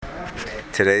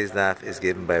Today's daf is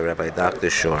given by Rabbi Dr.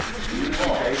 Shor.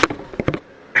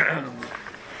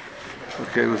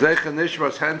 Okay, Uzecha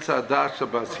Nishmas Hensa Dasha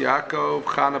Bas Yaakov,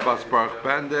 Chana Bas Baruch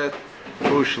Bandit,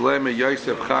 Ushlema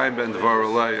Yosef Chaim Ben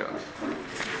Dvaraleya.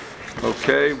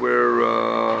 Okay, we're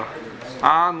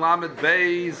on Lamed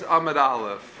Beis Amud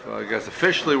Aleph. I guess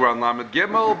officially we're on Lamed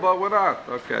Gimel, but we're not.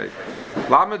 Okay.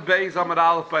 Lamed Beis Amud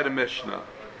Aleph by the Mishnah.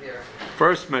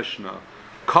 First Mishnah.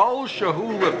 Kol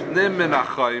Shahu Lefnim Min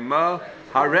Achayma,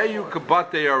 Hareyu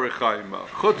Kabate Arachayma.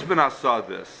 Chutz Ben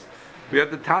Asadis. We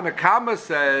have the Tanakama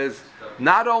says,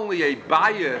 not only a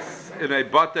bias in a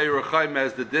Batei Rechaim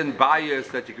as the din bias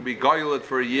that you can be goylet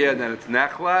for a year and then it's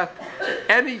nechlat,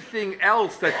 anything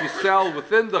else that you sell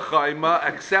within the Chayma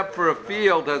except for a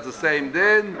field has the same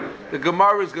din. The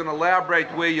Gemara is going to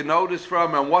elaborate where you notice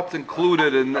from and what's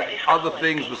included in other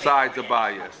things besides a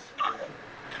bias.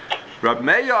 Rabbi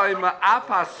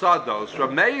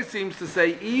Meir seems to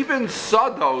say even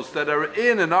sados that are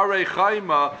in an arei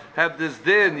chayma have this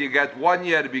din. You get 1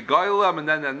 year to be goylem and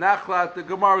then the nachlat. The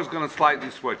Gemara is going to slightly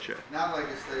switch it. Not like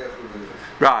a stay up with it.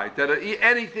 Right. That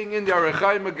anything in the arei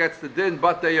chayma gets the din,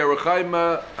 but the arei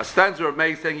chayma. A stanza of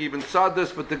Meir saying even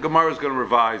sados, but the Gemara is going to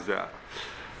revise that.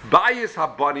 Bias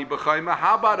habani b'chayma.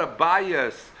 How about a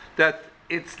bias that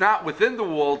it's not within the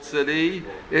walled city,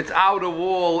 its outer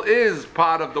wall is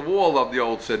part of the wall of the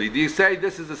old city? Do you say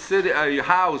this is a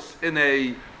house in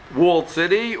a walled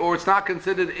city, or it's not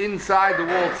considered inside the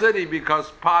walled city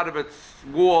because part of its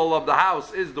wall of the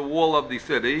house is the wall of the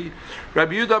city?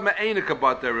 Rabbi Yehuda me'enika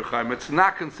batei rechaim. It's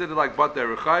not considered like batei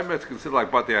rechaim, it's considered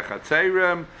like batei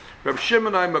achatzerim. Rabbi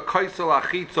Shimon kaisel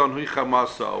achitzon hu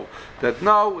chamaso. That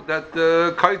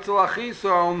the kaisel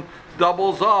achitzon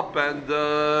doubles up, and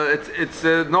it's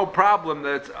no problem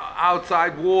that its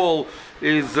outside wall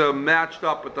is matched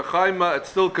up with the chayma. It's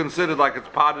still considered like it's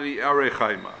part of the arei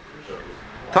chayma.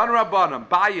 Tan Rabbanan,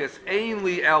 bias,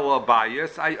 ainly ela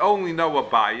bias. I only know a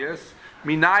bias.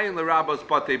 Minayin l'rabos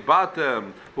batei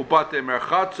batem, ubatei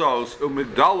merchatzos,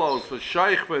 umigdalos,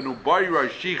 v'shaychven, ubayra,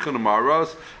 shichan,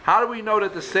 maros. How do we know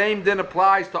that the same din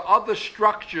applies to other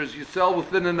structures you sell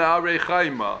within an arei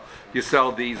chayma? You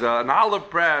sell these, an olive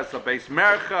press, a base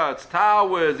merchatz,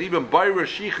 towers, even bayra,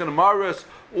 shichan, maros.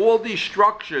 All these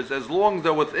structures, as long as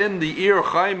they're within the Ir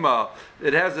Chayma,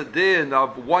 it has a din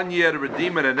of 1 year to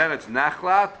redeem it, and then it's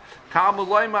nachlat.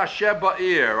 Talmulayim Asher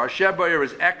Ba'ir. Asher Ba'ir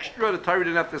is extra. The Torah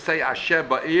didn't have to say Asher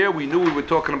Ba'ir. We knew we were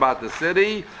talking about the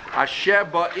city. Asher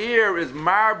Ba'ir is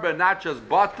marba, not just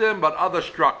bottom, but other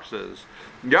structures.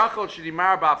 Yachol shidi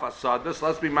marba fasadus.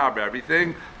 Let's be marba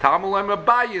everything. Talmulayim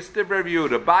Abayis Divrei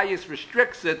Yehuda. Bayis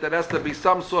restricts it. That has to be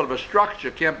some sort of a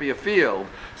structure. Can't be a field.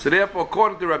 So therefore,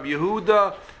 according to Rabbi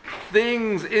Yehuda,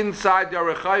 things inside the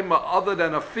Arachayma other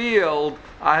than a field,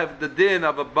 I have the din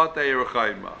of a batei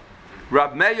Arachayma.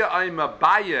 Rab Meir Aima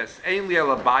bias, ainly a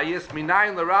bias,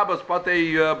 minayin l'rabas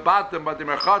batei batem, batei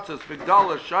merchatzos,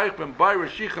 migdalas, shaychim, bayra,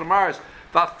 shichan, maris,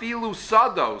 vafilu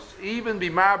sados, even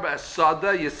bimarba a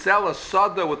sada, you sell a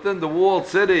sada within the walled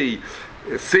city,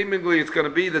 seemingly it's going to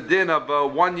be the din of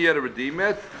 1 year to redeem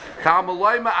it.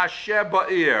 Talmulayma asher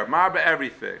ba'ir, marba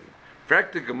everything. In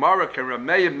fact, the Gemara, can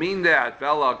Rameya mean that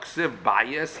vela ksiv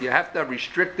bias? You have to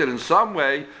restrict it in some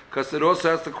way because it also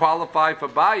has to qualify for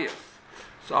bias.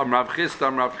 So Rav Chista,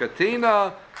 Rav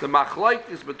Katina, the machlait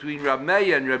is between Rav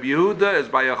Meir and Rabbi Yehuda is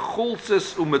by a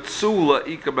chulsus umetzula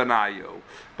ikabanayu.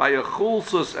 By a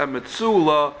chulsus and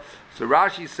metzula. So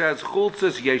Rashi says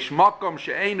chulsus yesh makom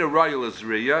she'ein a royal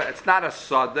Israel. It's not a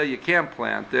sada, you can't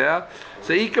plant there.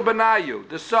 So ikabanayu,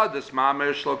 the sadas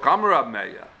mamish lo kam Rav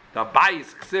Meir. The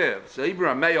bayis ksiv. So even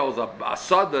Rav Meir is a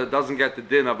sada, doesn't get the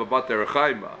din of a batei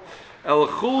rechaima. El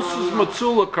chulsus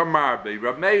matzula kamarbe.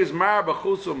 Rav Meir's marba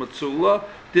chulsus matzula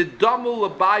did damul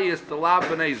labayis the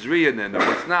labane zriyanin.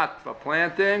 It's not for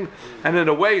planting, and in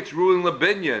a way it's ruling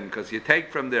labinyan because you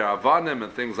take from their avanim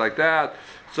and things like that.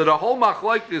 So the whole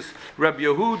machlokes Rabbi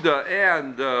Yehuda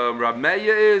and Rav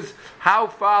Meir is how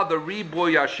far the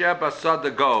riboy Asher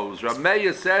Basada goes. Rav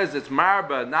Meir says it's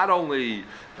marba not only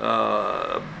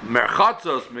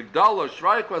merchatzos, migdalos,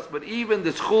 shreikos, but even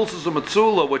this chulsus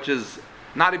matzula, which is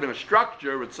not even a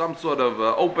structure, it's some sort of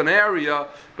open area,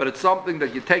 but it's something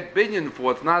that you take binyan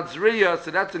for, it's not zriya,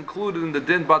 so that's included in the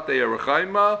din batei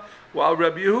arachayma, while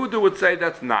Rabbi Yehuda would say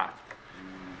that's not.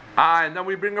 And then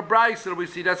we bring a brayso and we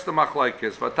see that's the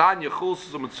machlokes. Vatanya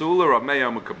chulsus u'metzula, Rav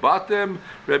Meir amekabatim,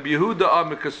 Rabbi Yehuda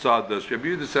amekasados. Rabbi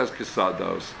Yehuda says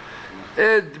kasados.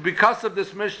 Because of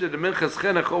this Mishnah, the Minchas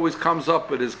Chinuch always comes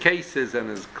up with his cases and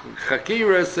his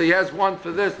chakiras, so he has one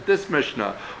for this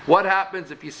Mishnah. What happens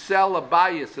if you sell a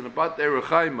bias in a batei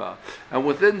rechaima, and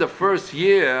within the first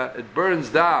year it burns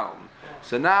down?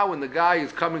 So now when the guy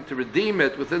is coming to redeem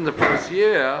it within the first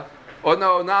year, or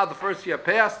no, now the first year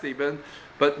passed even,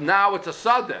 but now it's a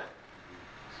sadeh.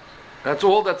 That's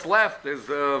all that's left is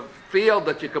a field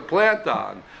that you can plant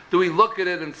on. Do we look at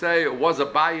it and say it was a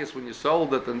bias when you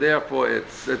sold it, and therefore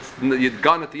it's you're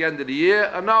gone at the end of the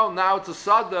year? No, now it's a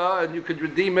sada, and you could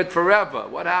redeem it forever.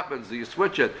 What happens? Do you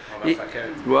switch it?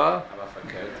 What?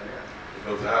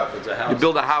 You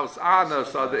build a house on a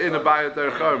sada in a bayat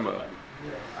derechorma.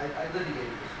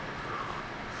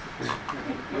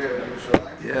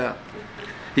 Yeah.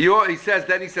 He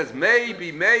says,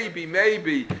 maybe,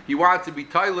 he wants to be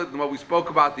toilet than what we spoke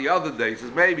about the other day. He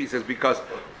says, maybe, he says, because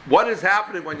what is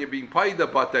happening when you're being paid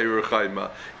about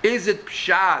the is it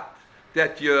pshat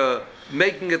that you're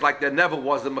making it like there never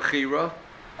was a mechira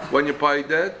when you paid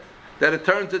it? That it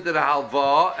turns into the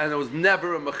halva and it was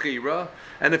never a mechira?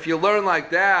 And if you learn like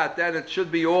that, then it should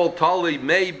be all totally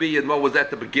maybe in what was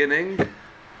at the beginning.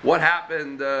 What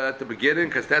happened at the beginning,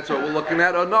 because that's what we're looking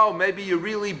at. Or no, maybe you're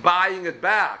really buying it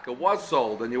back. It was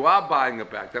sold, and you are buying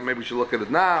it back. Then maybe we should look at it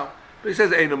now. But he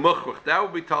says, ain't a muchruch. That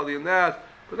would be totally in that.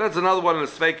 But that's another one of the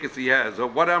sveikas he has. So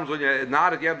what happens when you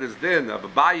have this din of a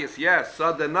bias? Yes,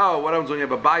 sada no. What happens when you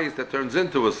have a bias that turns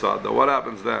into a sada? What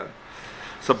happens then?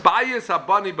 So bias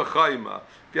abani b'chayma.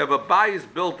 If you have a bias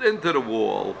built into the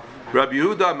wall, Rabbi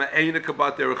Yehuda me'ena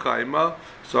kabat derechayma.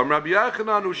 So Rabbi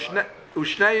Yochanan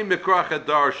Ushneim mikrach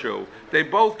darshu. They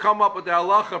both come up with the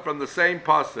halacha from the same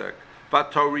pasuk.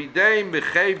 Vatorideim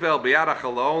b'chevel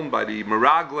b'yarachalon, by the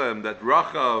Meraglim that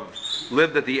Rachav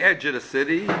lived at the edge of the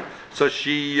city. So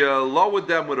she lowered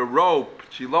them with a rope.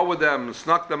 She lowered them,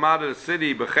 snuck them out of the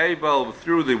city b'chevel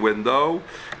through the window.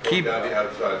 Keep down the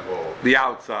outside wall. The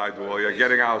outside wall. You're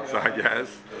getting outside,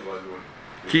 yes.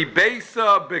 Ki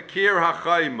beisa bekir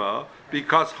hachayma,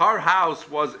 because her house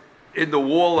was in the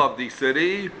wall of the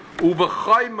city,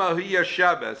 uvechayma hiya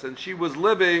Shabbos, and she was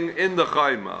living in the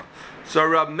chayma. So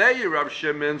Rav Meir, Rav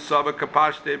Shimon, sava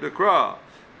kapashte dekra.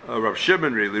 Rav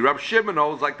Shimon really. Rav Shimon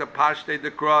holds like the pashte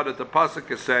dekra that the pasuk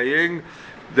is saying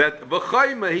that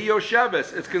v'chayma hiya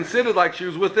Shabbos. It's considered like she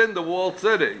was within the walled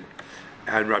city.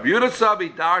 And Rabbi Yehuda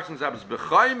Savi Darshan says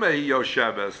b'chayma hiya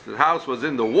Shabbos. The house was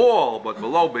in the wall, but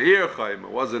below be'ir chayma,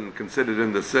 it wasn't considered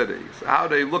in the city. So how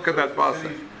do they look at that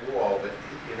pasuk?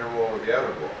 Inner wall or the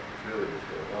outer wall. It's really what's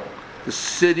going on. The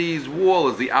city's wall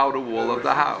is the outer wall of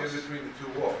the house. It's in between the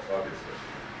two walls,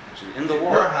 obviously. In the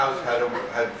wall. Her house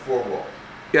had four walls.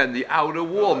 Yeah, and the outer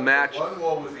wall matched. One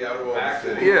wall was the outer wall of the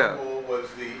city. Yeah. One wall was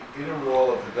the inner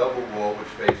wall of the double wall which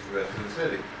faced the rest of the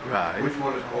city. Right. Which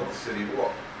one is called the city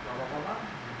wall?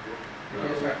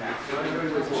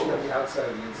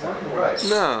 Right.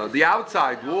 No, the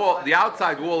outside wall. The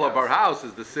outside wall of our house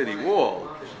is the city wall.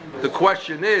 The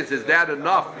question is that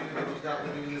enough? She's not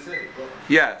living in the city.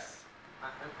 Yes.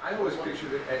 I always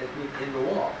pictured it as in the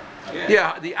wall.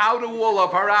 Yeah, the outer wall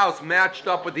of her house matched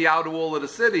up with the outer wall of the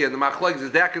city, and the machlokes,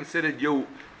 is that considered you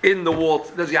in the wall?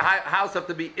 Does your house have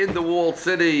to be in the walled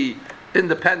city,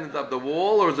 independent of the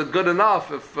wall, or is it good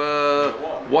enough if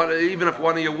even if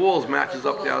one of your walls matches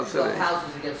up the outer city?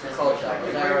 Houses against the culture.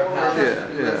 Arab houses.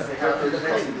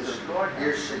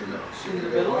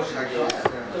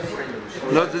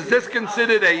 No, is this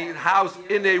considered a house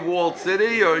in a walled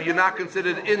city, or you're not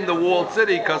considered in the walled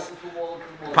city because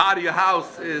part of your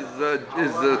house is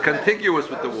contiguous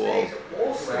with the wall?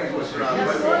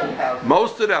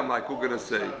 Most of them, like we're going to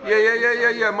see.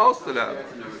 Yeah, most of them.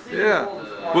 Yeah.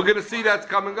 We're going to see that's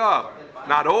coming up.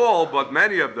 Not all, but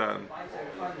many of them.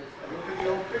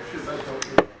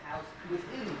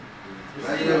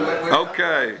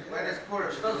 Okay.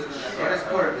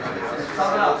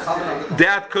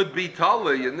 That could be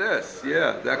Tully in this.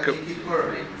 Yeah, that could.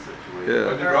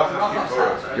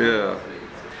 Yeah.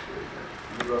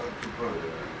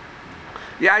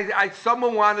 Yeah,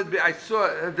 someone wanted. I saw.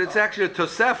 It's actually a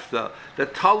Tosefta. The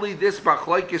Tully this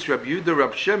Machlokes Rabbi Yehuda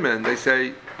Rab Shimon. They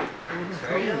say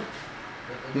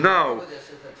no.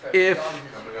 If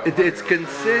it's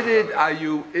considered, are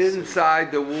you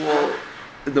inside the wall?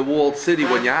 The walled city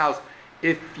when your house,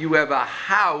 if you have a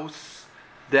house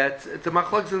that's, it's a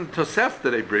machlokes in the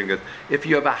Tosefta they bring it. If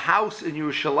you have a house in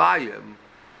Yerushalayim,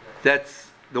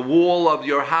 that's the wall of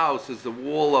your house is the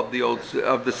wall of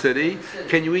the city.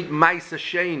 Can you eat Maisa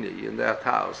Sheni in that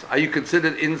house? Are you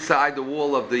considered inside the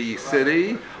wall of the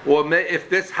city, or if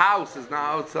this house is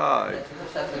now outside?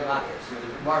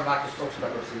 Mar Marcus talks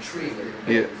about the tree.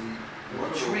 Yeah.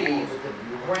 The tree with the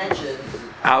branches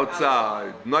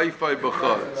Outside. Naifai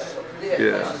b'chutz.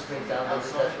 Yeah.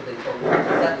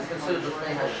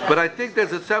 But I think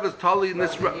there's a seventh totally in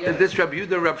this Rabbi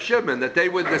Yehuda and Rabbi Shimon that they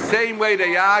would the same way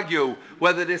they argue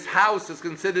whether this house is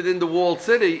considered in the walled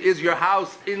city. Is your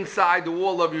house inside the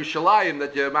wall of Yerushalayim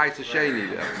that you're Ma'aseh Sheni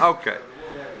there? Okay.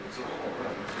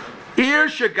 Ir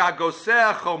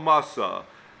shegagoseh chomasa.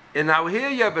 And now here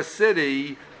you have a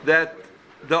city that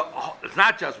it's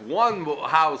not just one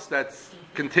house that's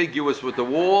contiguous with the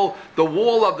wall. The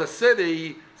wall of the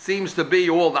city seems to be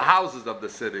all the houses of the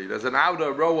city. There's an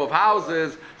outer row of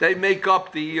houses. They make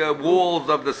up the walls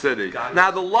of the city.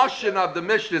 Now the lashon of the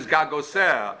Mishnah is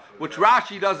gagoseh, which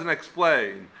Rashi doesn't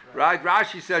explain. Right?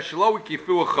 Rashi says, Shelo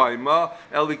ikifua chayma,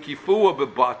 el ikifua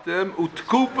bebatim,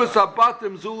 utkufas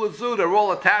abatim zula zu. They're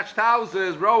all attached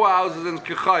houses, row houses, and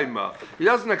kechayma. He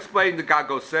doesn't explain the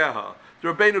gagoseha. The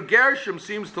Rabbeinu Gershom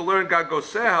seems to learn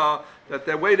gagoseha, that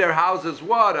the way their houses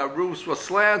were, their roofs were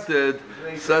slanted,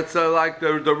 so it's like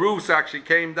the roofs actually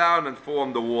came down and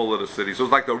formed the wall of the city. So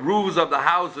it's like the roofs of the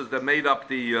houses that made up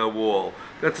the wall.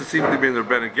 That's what seems to be in the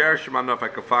Rabbeinu Gershom. I don't know if I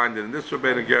can find it in this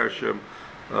Rabbeinu Gershom.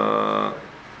 Yeah,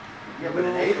 but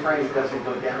an A-frame doesn't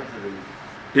go down to the...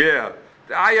 Yeah.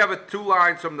 I have it 2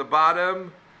 lines from the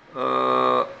bottom.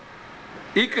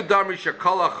 Ikadami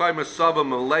shakala chayma sava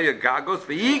malaya gagos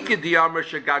ve'ikadiyamar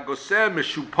shagagoseh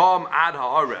meshupam ad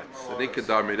haaretz.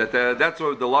 Ikadami. That's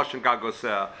what the lashon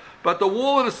gagoseh. But the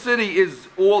wall of the city is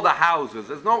all the houses.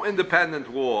 There's no independent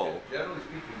wall. Generally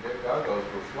speaking, their gagos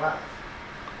were flat.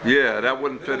 Yeah, that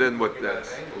wouldn't fit in with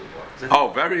this. Oh,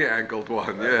 very angled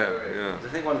one. Yeah. I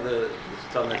think one of the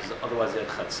stomachs, otherwise you had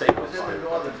chatzei.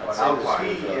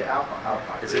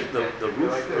 Is it the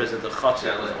roof or is it the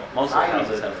chatzei? Most of the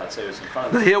houses have chatzei in front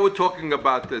of them. Here we're talking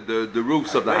about the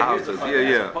roofs of the houses. Yeah.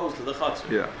 As opposed to the chatzei.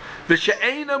 Yeah. Or it's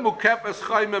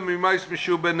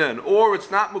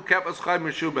not mukefes chayim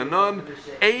mishubanon.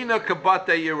 Eina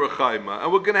kabate yirachayma.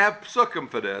 And we're going to have psukim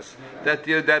for this. That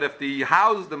if the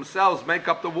houses themselves make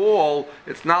up the wall,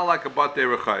 it's not like a batei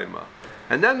rechayma.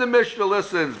 And then the Mishnah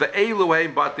listens, ve'elu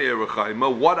heim batei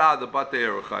rechayma. What are the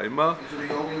batei rechayma? These are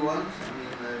the only ones?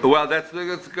 Well, that's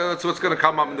what's going to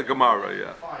come up in the Gemara,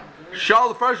 yeah.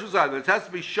 The first was that it has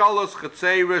to be shalos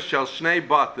chatzeres shel shnei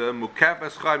batim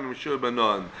mukefes chayim mishur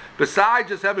banon. Besides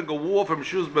just having a wall from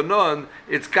mishur banon,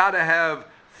 it's got to have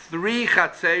 3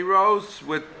 chatzeros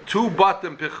with 2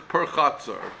 batim per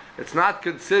chatzer. It's not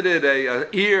considered a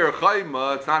ear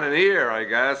chayma. It's not an ear, I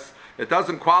guess. It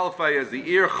doesn't qualify as the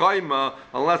ear chayma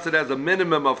unless it has a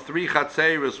minimum of 3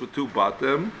 chatzeros with 2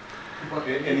 batim.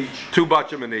 In each. 2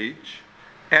 batim in each.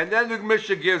 And then the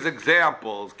Mishnah gives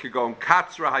examples. Kigon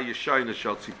Katzra HaYeshayna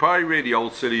Shel Tzipayre, the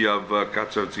old city of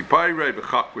Katzra Tzipayre,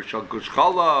 V'chakra Shel Gush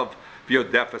Chalav,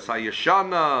 V'yodefes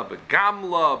HaYeshana,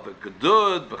 V'gamla,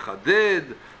 V'gedud,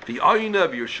 V'chadid, V'oyna,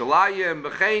 V'yushalayim,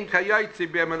 V'chein Kayaytzi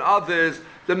B'em, and others.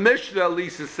 The Mishnah at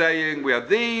least is saying we have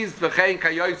these, V'chein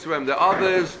Kayaytzi B'em, the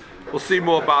others. We'll see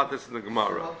more about this in the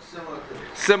Gemara.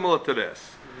 Similar to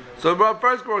this. So the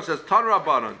first Gemara says, Tan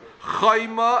Rabbanon,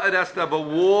 Chayma, it has to have a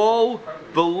wall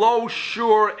below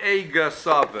shur ega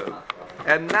saviv,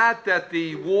 and not that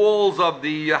the walls of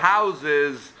the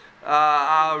houses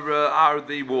are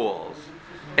the walls.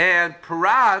 And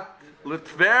Parat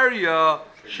Litveria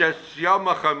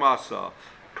sheyama chaymasa.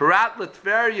 Parat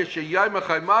Litveria sheyama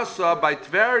chaymasa. By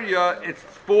Tveria, its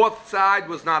 4th side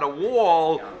was not a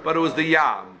wall, but it was the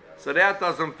yam. So that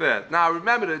doesn't fit. Now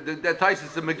remember, the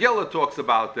Taisus in Megillah talks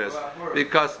about this,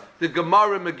 because the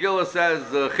Gemara in Megillah says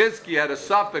Chizki had a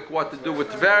suffix what to do with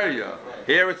Tveria.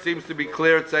 Here it seems to be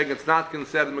clear, it's saying it's not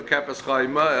considered Mekefes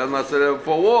Chayma unless it's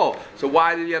for a wall. So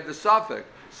why did he have the suffix?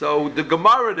 So the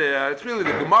Gemara there, it's really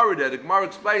the Gemara there. The Gemara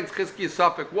explains Chizki's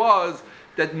suffix was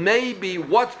that maybe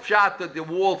what's pshat at the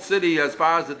walled city as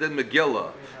far as it did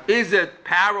Megillah? Is it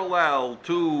parallel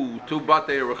to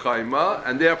Batei Rechaima,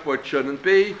 and therefore it shouldn't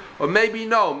be? Or maybe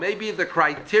no, maybe the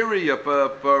criteria for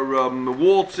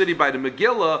walled city by the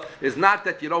Megillah is not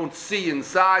that you don't see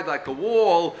inside like a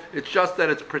wall, it's just that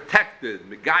it's protected.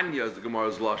 Meganya is the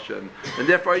Gemara's Lashon. And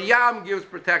therefore Yam gives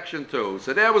protection too.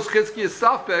 So there was Chizkiya's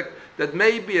suffix that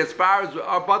maybe as far as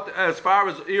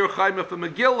Ir Chaima for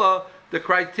Megillah, the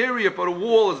criteria for the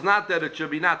wall is not that it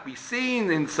should not be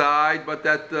seen inside, but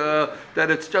that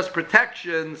it's just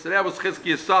protection. So that was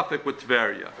Chizkiya's suffix with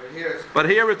Tveria. But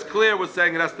here it's clear we're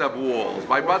saying it has to have walls.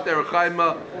 By Batei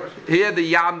Rechaima, here the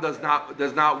yam does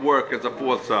not work as a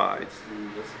 4th side.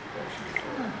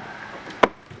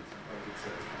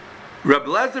 Rabbi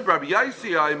Lezer, Rabbi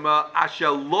Yaisi,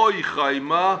 asher lo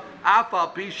yichayma,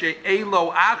 afal pishe ein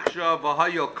lo achsha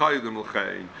v'hayel koydem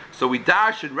l'chein. So we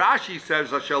dash and Rashi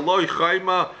says asher lo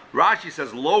yichayma. Rashi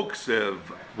says lo ksiv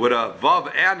with a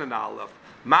vav and an aleph.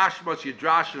 Mashma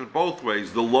yidrash in both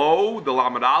ways. The lo, the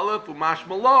lamed aleph,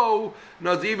 umashma lo.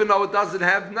 Knows even though it doesn't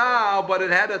have now, but it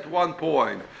had at one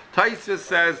point. Taisa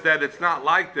says that it's not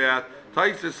like that.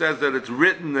 Taisa says that it's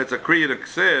written. It's a kriyat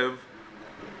ksiv.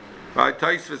 Right,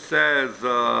 Taisva says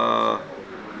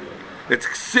it's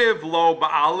ksiv lo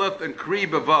ba'alef and kri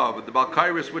b'vav. The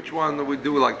Balkairis, which one do we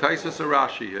do? Like Taisva or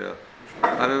Rashi here?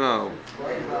 I don't know.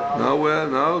 Nowhere,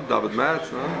 no. David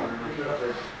Matz, no.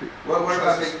 What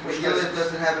about Megillah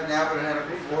doesn't have it now, but it had it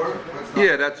before?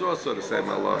 Yeah, that's also the same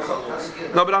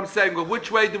halacha. No, but I'm saying, well,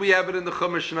 which way do we have it in the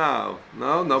Chumash now?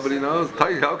 No, nobody knows.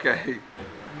 Okay.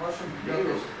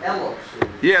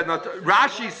 Yeah, no,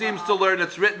 Rashi seems to learn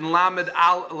it's written Lamed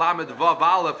Vav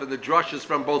Aleph, and the drush is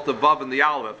from both the Vav and the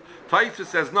Aleph. Taisa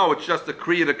says no, it's just a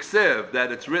Kriyat Ksiv,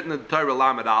 that it's written in the Torah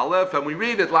Lamed Aleph, and we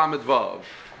read it Lamed Vav.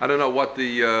 I don't know what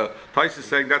the Taisa is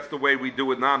saying. That's the way we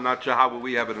do it now. I'm not sure how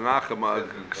we have it in Achama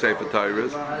Sefer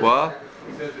Torahs. What?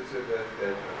 He says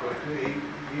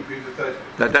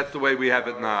That's the way we have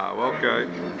it now. Okay,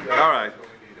 all right.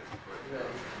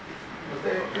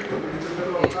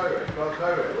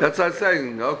 That's what I'm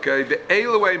saying. Okay, the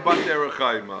Eilaway Bater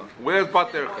Chaima. Where's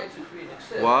Bater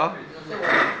Chaima? What?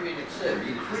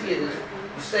 You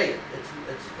say it.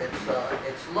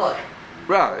 It's loy.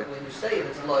 Right. When you say it,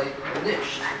 it's loy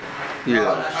nish.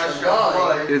 Yeah.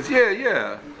 It's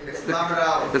yeah. It's Lamed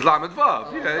Aleph. It's Lamed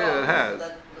Vav. Yeah, it has.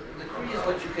 The kri is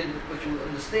what you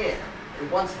understand. It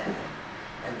once had.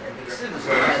 And the ksiv is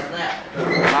what it has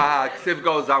now. Ksiv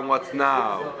goes on what's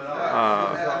now.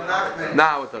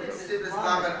 Now it doesn't. Ksiv is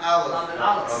Lamed Aleph.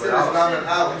 Ksiv is Lamed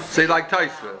Aleph. Say like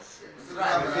Taisvis.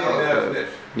 Okay.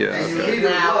 Yeah. And you read it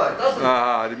what?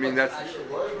 I mean that's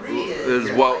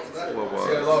is what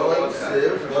was.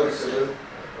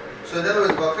 So in other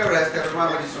words, Balkar has to have in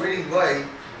mind when he's reading Lay,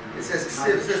 it says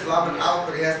Ksiv, it says Lamed Aleph,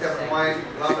 but he has to have in mind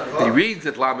Lamed Vav. He reads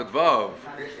it Lamed Vav.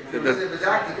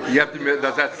 You have to.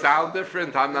 Does that sound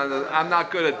different? I'm not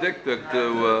good at diktuk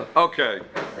to. Okay.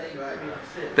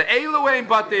 The Eloheim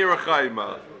Batei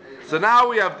Rechaima. So now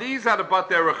we have these are the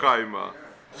Batei Rechaima.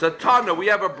 So Tana, we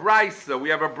have a brisa. We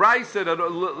have a brisa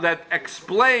that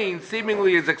explains,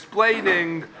 seemingly is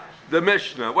explaining the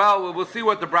Mishnah. Well, we'll see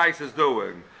what the brisa is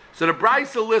doing. So the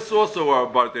brisa lists also our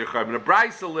Batei Rechaima. The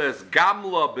brisa lists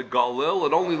Gamla beGalil.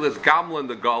 It only lists Gamla in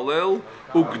the Galil.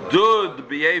 Ugdud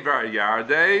b'Yevar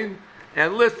Yardein,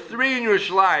 and lists 3 in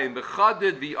Yerushalayim: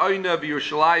 b'Chadid, b'Oina,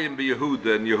 b'Yerushalayim,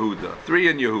 b'Yehuda, and Yehuda. 3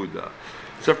 in Yehuda.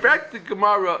 So, fact, the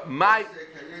Gemara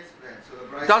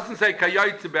doesn't say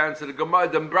Kayotziban. So the Gemara,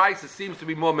 the Brisa seems to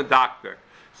be more medactic.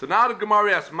 So now the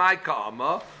Gemara asks my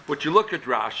Kama, which you look at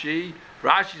Rashi.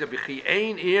 Rashi said, "B'chi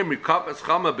ein mikafas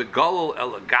chama begalil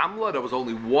el gamla." There was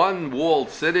only one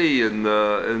walled city in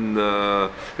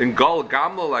Gal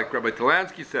Gamla, like Rabbi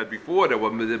Talansky said before. There were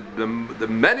the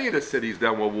many of the cities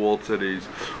then were walled cities.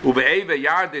 Uve'eve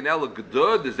yardin el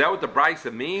gedud. Is that what the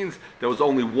Brisa means? There was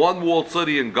only one walled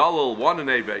city in Galil, one in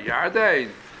Eve Yarden.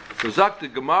 So Zak the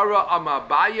Gemara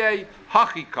Amabaye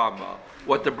Hachikama.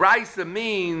 What the Brisa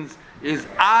means is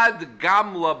Ad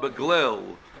Gamla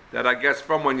Beglil. That I guess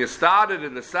from when you started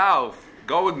in the south,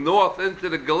 going north into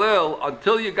the Galil,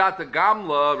 until you got to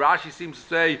Gamla, Rashi seems to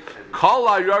say, Kol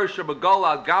HaYorsha Begal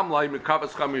Ad Gamla Mikavas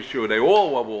Chamishu. They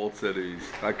all were walled cities.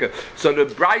 So the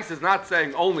Bryce is not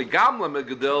saying only Gamla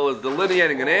Megadil, is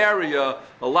delineating an area,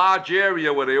 a large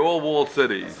area where they all walled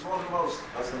cities.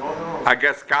 I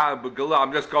guess I'm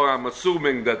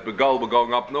assuming that Begal were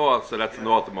going up north, so that's the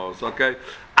northernmost, okay?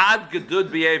 Ad Gedud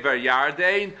B'Yever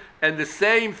Yardein, and the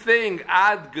same thing,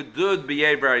 Ad Gedud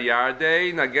B'Yever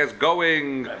Yardein, I guess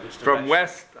going from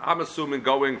west, I'm assuming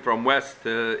going from west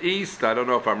to east, I don't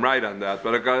know if I'm right on that,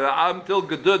 but until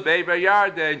Gedud B'Yever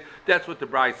Yardein, that's what the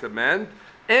Brisa meant.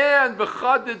 And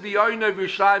B'Chadid B'Yoyna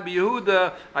B'Yerushalayim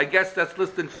B'Yehuda, I guess that's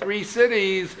listed in 3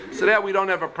 cities, so that we don't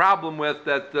have a problem with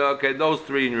that, those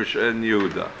 3 in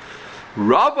Yehuda.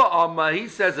 Rava Amma, he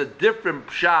says a different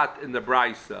pshat in the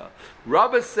Brisa.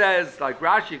 Rava says, like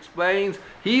Rashi explains,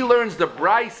 he learns the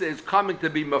Brisa is coming to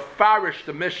be mafarish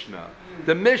the Mishnah.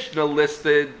 The Mishnah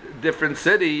listed different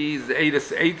cities,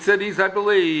 8 cities, I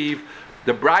believe.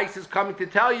 The Brisa is coming to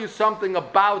tell you something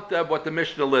about what the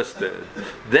Mishnah listed.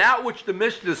 That which the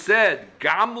Mishnah said,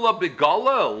 Gamla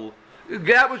Begalil,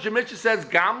 that which the Mishnah says,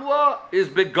 Gamla is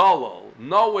Begalil.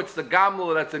 No, it's the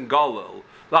Gamla that's in Galil.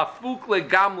 Lafukle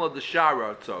Gamla the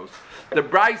Sharatzos. The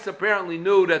Bryce apparently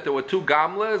knew that there were two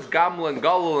Gamlas, Gamla in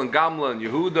Galil and Gamla in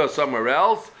Yehuda somewhere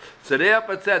else. So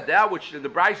therefore it said that which the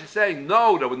Bryce is saying,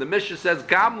 no, that when the Mishnah says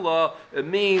Gamla, it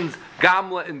means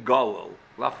Gamla in Galil.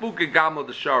 Lafuke Gamla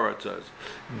the Sharatzos.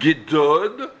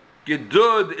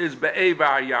 Gedud is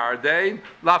Be'evar Yardain.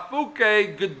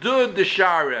 Lafuke Gedud the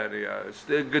Sharanias,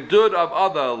 the Gedud of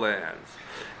other lands.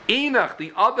 Enoch,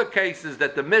 the other cases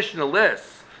that the Mishnah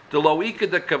lists, the Loika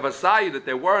de Kavasai, that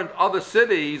there weren't other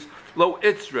cities, Lo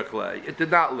Itzrichle, it did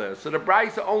not list. So the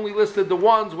Brisa only listed the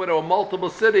ones where there were multiple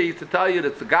cities to tell you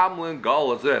that the Gamlin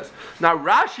Gol is this. Now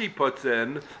Rashi puts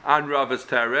in on Rava's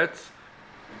Teretz,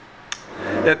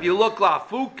 if you look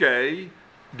Lafuke,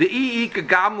 the Ika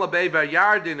Gamla Bevar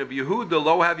Yardin of Yehuda,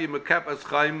 Lo have you Mekepas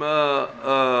Chaima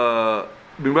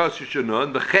Mirosh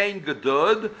Shanun, V'chein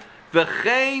Gedud,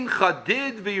 V'chein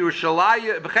Chadid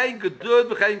V'Yerushalayim, V'chein Gedud,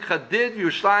 V'chein Chadid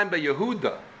V'Yerushalayim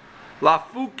B'Yehuda.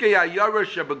 Lafuke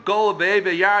Ayarash B'Gol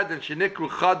Bevar Yardin Shenikru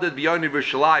Chadid V'Yoni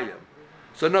V'Yerushalayim.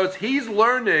 So notice he's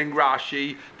learning,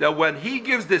 Rashi, that when he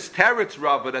gives this Teretz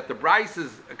Rava that the Bryce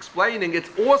is explaining, it's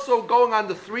also going on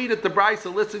the three that the Bryce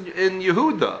lists in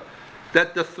Yehuda.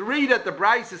 That the three that the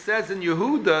Bryce says in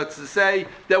Yehuda, it's to say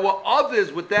there were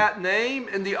others with that name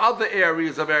in the other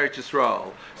areas of Eretz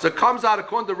Yisrael. So it comes out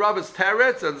according to Rava's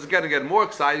Teretz, and it's going to get more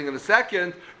exciting in a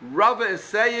second. Rava is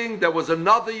saying there was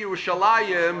another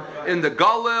Yerushalayim in the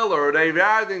Galil or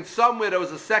in somewhere there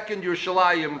was a second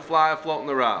Yerushalayim floating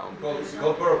around.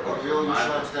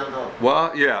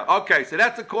 Well, yeah, okay. So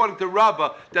that's according to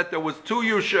Rava that there was two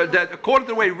that according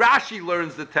to the way Rashi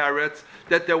learns the Teretz,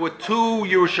 that there were two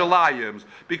Yerushalayim,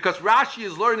 because Rashi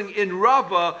is learning in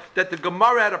Rava that the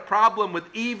Gemara had a problem with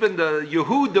even the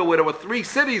Yehuda where there were three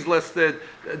cities listed.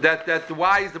 That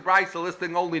why is the Bryce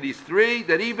listing only these three?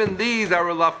 That even these are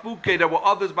a lafuke. There were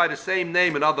others by the same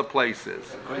name in other places.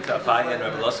 According to Abaye and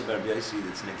Rabbi Moshe Brown, it's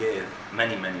negated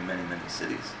many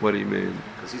cities. What do you mean?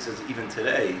 Because he says even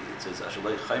today, it says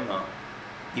Ashalei Chayma.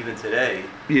 Even today,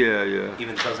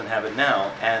 even doesn't have it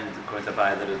now, and according to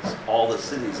Abaye, that it's all the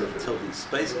cities until these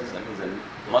spaces. That means that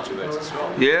much of it's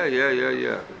Israel.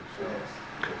 Yeah.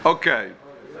 Okay.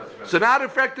 So now to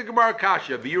affect the Gemara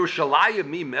Kasha, V'Yerushalayim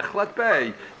mi mechlat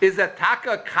bei, is a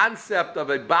taka concept of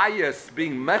a bias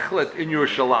being mechlat in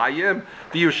Yerushalayim.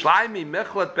 V'Yerushalayim mi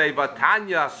mechlat bei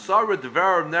vatanya sarat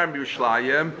verim nerm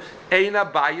Yerushalayim eina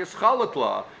bias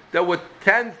chalatla. There were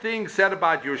 10 things said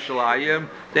about Yerushalayim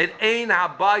that ein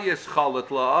habayis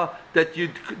chalatla,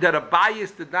 that a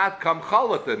bias did not come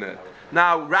chalat in it.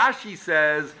 Now Rashi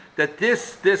says that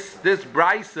this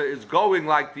brisa is going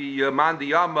like the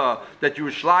Mandiyama, that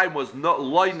Yerushalayim was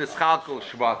loy nischalkel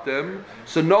shvatim,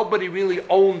 so nobody really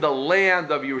owned the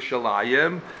land of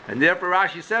Yerushalayim, and therefore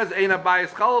Rashi says ein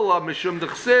habayis chalala mishum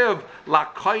dechsev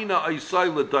lakaina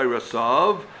aisay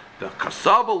l'dairasav. The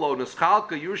kasavalo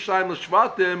nischalka Yerushalayim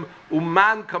l'shvatim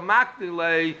uman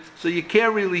kamaknile, so you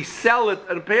can't really sell it.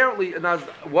 And apparently,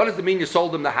 what does it mean? You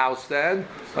sold him the house then?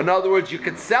 In other words, you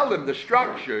could sell him the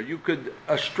structure.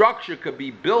 A structure could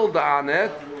be built on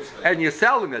it, and you're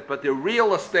selling it. But the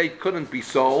real estate couldn't be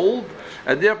sold,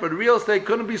 and therefore the real estate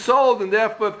couldn't be sold, and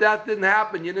therefore if that didn't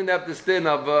happen, you didn't have this din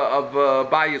of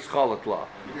bayis chalatla.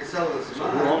 You can sell it. So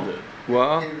who owned it? You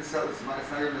What? can't even sell it. It's not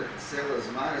even a sale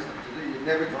as mine. It's something to do. You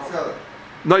never can sell it.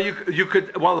 No, you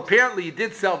could. Well, apparently you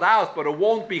did sell the house, but it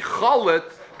won't be chalat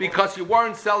because you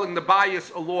weren't selling the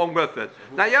bias along with it.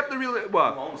 Now you have to really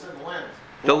what?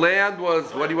 The land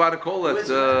was, what do you want to call it?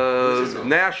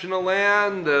 National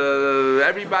land.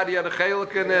 Everybody had a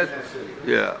chelik in it.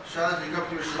 Yeah.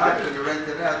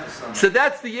 So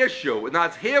that's the issue. Now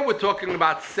it's here we're talking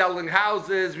about selling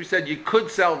houses. We said you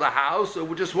could sell the house,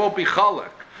 it just won't be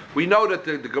chalik. We know that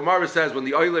the Gemara says when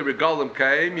the Oile Regalim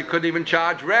came, you couldn't even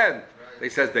charge rent. They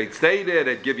says they'd stay there,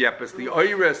 they'd give you epis the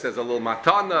oiris as a little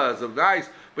matana, as a nice,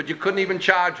 but you couldn't even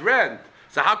charge rent.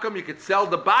 So how come you could sell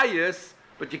the bias,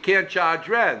 but you can't charge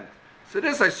rent? So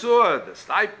this I saw, the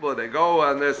Stipler, they go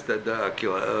on this,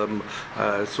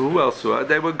 so who else saw?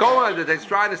 They were going, they're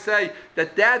trying to say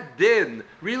that din,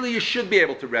 really you should be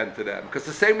able to rent to them. Because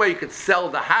the same way you could sell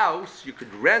the house, you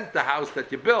could rent the house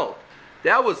that you built.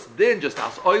 That was then just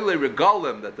as oile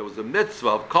regalim, that there was a mitzvah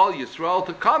of Kol Yisrael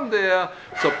to come there.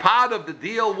 So part of the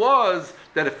deal was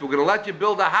that if we're going to let you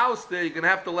build a house there, you're going to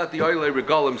have to let the oile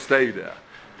regalim stay there.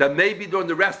 That maybe during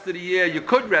the rest of the year you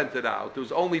could rent it out. It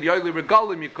was only the oile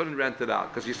regalim you couldn't rent it out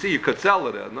because you see you could sell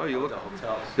it there. No, you look.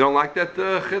 You don't like that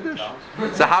chiddush?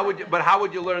 So how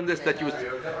would you learn this?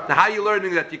 How are you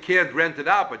learning that you can't rent it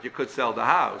out but you could sell the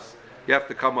house? You have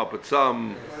to come up with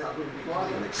some.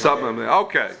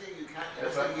 Okay.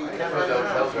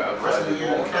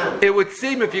 It would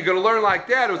seem if you're going to learn like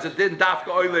that, it was a din dafka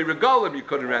oile regalim, you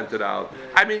couldn't rent it out.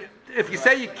 I mean, if you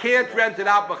say you can't rent it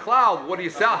out b'chlal, what do you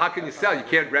sell? How can you sell? You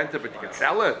can't rent it, but you can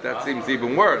sell it. That seems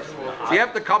even worse. So you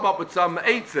have to come up with some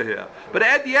eitzah here. But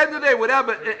at the end of the day,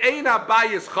 whatever, eina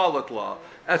bayis chalatla.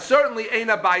 Certainly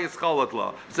eina bayis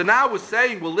chalatla. So now we're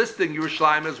listing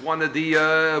Yerushalayim as one of the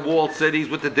walled cities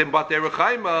with the dimbat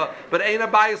erechaima, but eina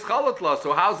bayis chalatla.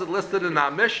 So how's it listed in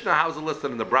our Mishnah? How's it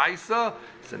listed in the Brisa?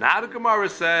 So now the Gemara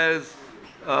says,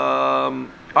 Rabbi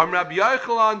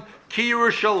Yochanan ki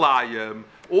Yerushalayim.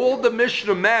 All the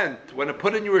Mishnah meant when it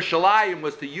put in Yerushalayim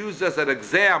was to use as an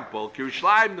example.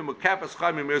 Yerushalayim the mukafas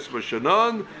chaimim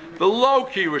yisbashanon, the low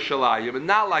Yerushalayim, and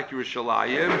not like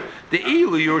Yerushalayim. The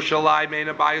ilu Yerushalayim ain't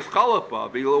a bayis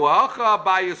chalapa, ilu hacha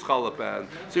bayis chalapan.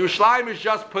 So Yerushalayim is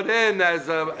just put in as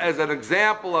an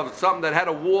example of something that had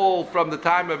a wall from the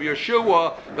time of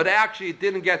Yeshua, but actually it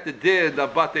didn't get the din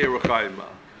of Batei Rechaima.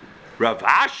 Rav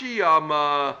Ashi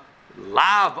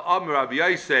Lav Rav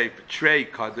Yosef Trey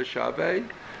Kaddish Avei.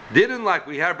 Didn't like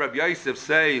we have Rabbi Yosef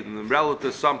say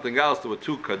relative to something else, there were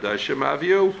two Kaddashim have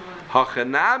you.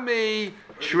 Hachanami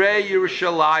Trey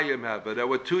Yerushalayim have it. There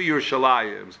were two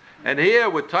Yerushalayim. And here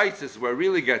with Taisus, where it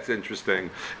really gets interesting,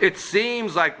 it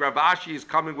seems like Rav Ashi is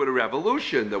coming with a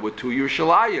revolution. There were two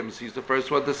Yerushalayim. He's the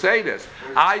first one to say this.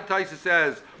 Taisus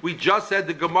says, we just said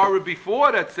the Gemara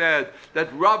before that said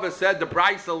that Rava said the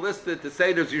Brisa listed to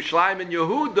say there's Yerushalayim and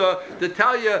Yehuda to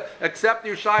tell you except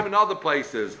Yerushalayim in other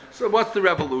places. So what's the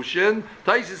revolution?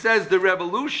 Taisus says the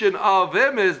revolution of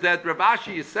him is that Rav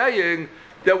Ashi is saying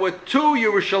there were two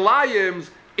Yerushalayim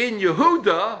in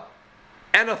Yehuda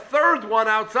and a third one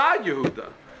outside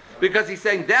Yehuda. Because he's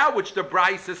saying that which the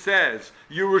Brisa says,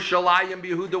 Yerushalayim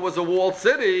Yehuda was a walled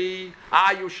city.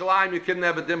 Yerushalayim, you couldn't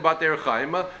have a din bat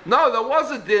Chaima. No, there was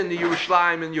a din, the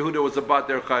Yerushalayim and Yehuda was a bat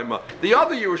Chaima. The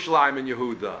other Yerushalayim and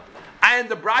Yehuda. And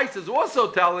the Brisa is also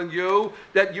telling you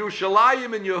that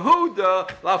Yerushalayim and Yehuda,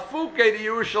 Lafuke, the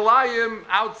Yerushalayim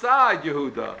outside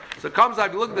Yehuda. So it comes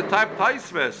like, look at the type of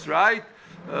Taisvis, right?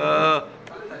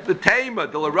 The Tema,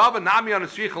 the Rava Nami on a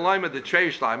Tzrichalayim, the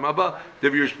Treishlayim, but the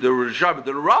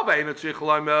Rava ain't a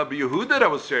Tzrichalayim, but Yehuda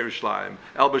that was Treishlayim.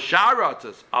 El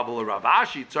Basharatas, Aval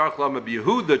Ravashi, Tzarchlayim,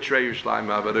 Yehuda Treishlayim,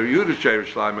 but the Yehuda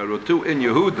Treishlayim, there were two in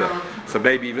Yehuda. So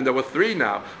maybe even there were three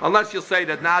now. Unless you'll say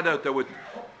that now that there were,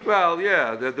 well,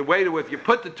 yeah, the way to, if you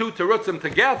put the two Terutzim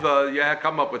together, you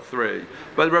come up with three.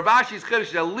 But Rav Ashi's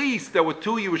Chiddush, at least there were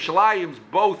two Yerushalayim,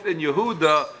 both in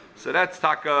Yehuda. So that's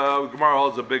Taka, Gemara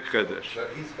holds a big Chiddush. But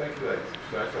he speculates,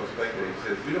 he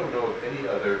says, we don't know of any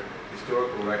other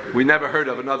historical record. We never heard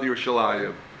of another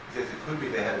Yerushalayim. He says it could be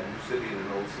they had a new city and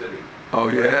an old city. Oh,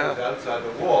 yeah? What was outside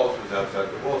the walls was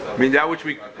outside the walls. I mean, that which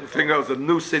we think of as a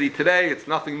new city today, it's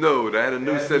nothing new. They had a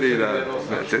new city.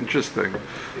 That's interesting.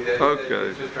 Okay.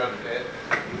 He's just trying to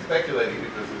he's speculating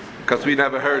because we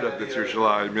never heard of this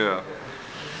Yerushalayim, yeah.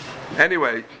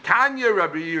 Anyway, Tanya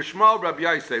Rabbi Yishmael Rabbi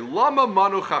Yosef, Lama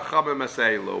Manu Chachamim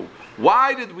Eselu.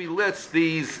 Why did we list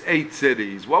these 8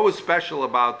 cities? What was special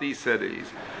about these cities?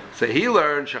 So he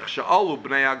learned Shachsha'alu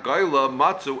Bnei Agayla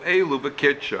Matzu Elu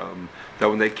V'Kitcham. That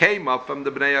when they came up from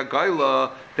the Bnei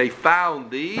Agayla, they found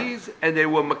these and they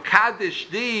were Makadish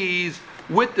these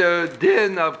with the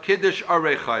din of Kiddush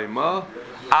Arechaima.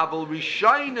 Aval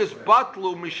Rishaynis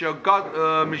Batlu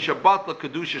Mishabatla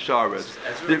Kedusha Sharetz.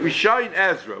 The Rishayin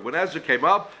Ezra, when Ezra came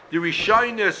up, the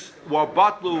Rishaynis were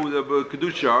Batlu the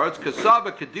Kedusha Sharetz,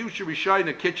 Kasava Kedusha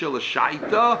Rishayin Kitchel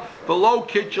Shaita, below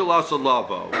Kitchel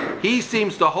Asalavo. He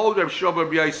seems to hold Rav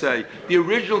Shlomo Yosei. The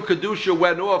original Kedusha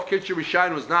went off, Kitchel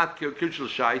Rishayin was not Kitchel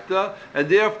Shaita, and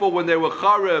therefore when they were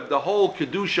Charev, the whole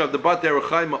Kedusha of the Bat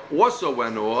Erechaim also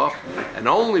went off, and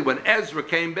only when Ezra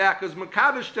came back as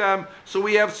Makadosh them, so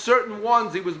we have certain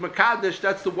ones, he was Makadosh,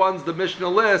 that's the ones the Mishnah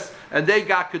lists, and they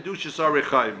got Kedushas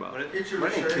Arechaima. Kedusha,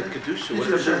 what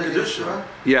is Kedusha?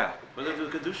 Yeah. What is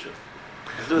Kedusha?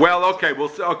 Well, okay,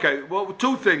 well,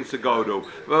 2 things to go to.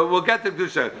 We'll get to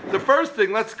Kedusha. The first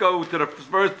thing, let's go to the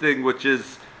first thing, which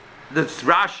is this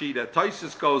Rashi that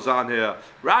Taisus goes on here.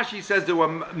 Rashi says they were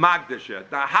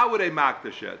Magdashet. Now, how were they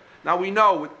Magdashet? Now, we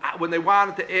know when they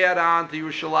wanted to add on to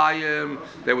Yerushalayim,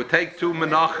 they would take 2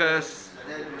 menachas.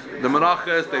 The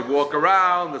menachas, they'd walk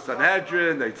around, the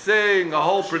Sanhedrin, they'd sing, a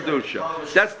whole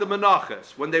Produsha. That's the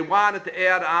menachas. When they wanted to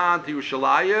add on to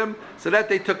Yerushalayim, so that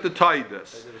they took the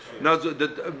Taidas. Now,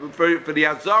 for the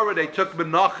Azara, they took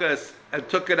menachas and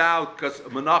took it out because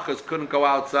menachas couldn't go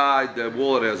outside the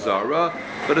wall of the Azara.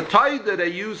 But the Taida, they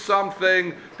used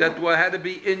something that had to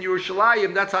be in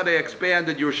Yerushalayim. That's how they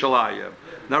expanded Yerushalayim.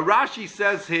 Now, Rashi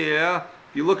says here,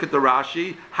 if you look at the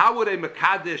Rashi, how would they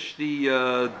mekadesh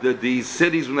these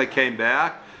cities when they came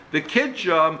back? The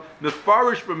Kidjam,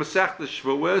 Mefarish b'Masechta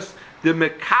Shvuos, the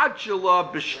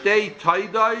Mekadjela b'Shtei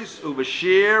Taidais,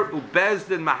 u'Vashir,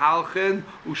 u'Bezdin Mahalchin,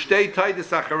 u'Shtei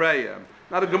Taidais Achareim.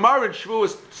 Now the Gemara in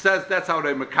Shavuos says that's how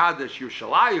they Mekadesh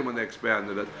Yerushalayim when they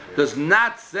expanded it. Does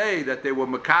not say that they were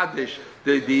Mekadesh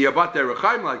the Batei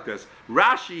Rechaim like this.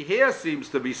 Rashi here seems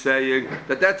to be saying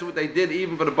that that's what they did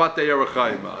even for the Batei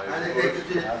Rechaim.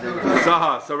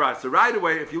 So right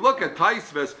away, if you look at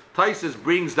Taisvis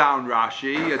brings down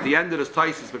Rashi at the end of this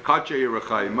Taisvis V'Katchei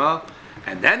Rechaim,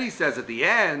 and then he says at the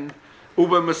end,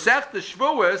 Uba Masechta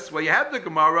Shavuos, where you have the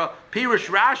Gemara, Pirish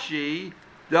Rashi.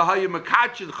 The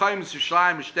Hayumakachin Chaims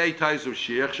Yishlayim Shtei Taizu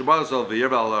Shich Shabbat Alvir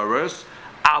Valaris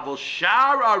Aval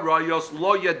Shar Arayos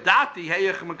Lo Yadati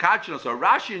Heyech Makachin. So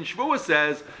Rashi in Shvuah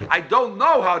says, I don't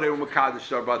know how they were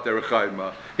Makadosh about their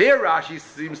Rechaima. Here Rashi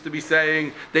seems to be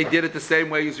saying they did it the same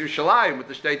way as Yerushalayim with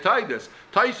the Shtei Taidus.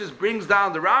 Taisus brings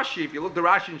down the Rashi. If you look at the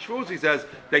Rashi in Shvuah, he says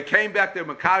they came back to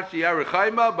Makadosh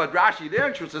Rechaima, but Rashi there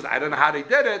in Shvuah says I don't know how they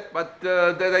did it, but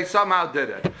they somehow did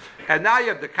it. And now you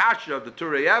have the Kasha of the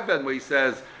Turei Even where he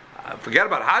says, forget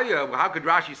about how could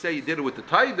Rashi say you did it with the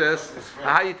Taidus?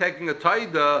 How are you taking a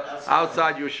Taida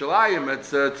outside Yerushalayim?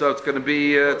 So it's going to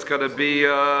be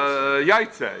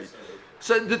Yaitzei.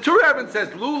 So the Turei Even says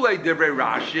Lulei Divrei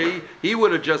Rashi. He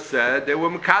would have just said they were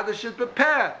Mekadosh at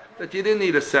Bepeh, that you didn't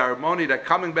need a ceremony. That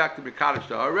coming back to Mekadosh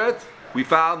to Haaretz, we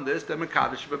found this that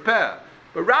Mekadosh Bepeh.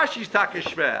 But Rashi's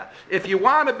takeshveh. If you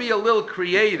want to be a little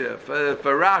creative for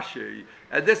Rashi,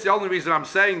 and this is the only reason I'm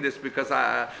saying this because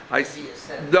last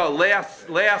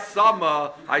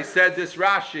summer I said this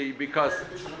Rashi because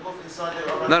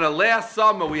last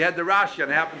summer we had the Rashi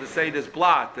and I happened to say this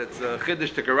blot that's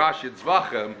Chiddush to Rashi and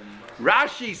Zvachim.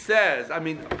 Rashi says,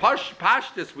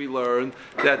 Pashtus we learned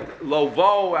that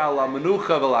Lovo ala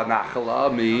Menucha v'la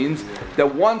Nachala means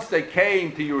that once they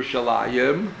came to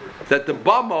Yerushalayim, that the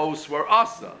Bamos were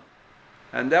Asa.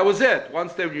 And that was it.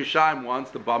 Once they were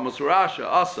Yerushalayim, the Bamos were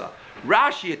Asa.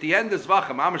 Rashi at the end of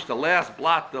Zvachim, Amish, the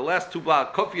last two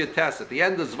blot, Kufya Tess, at the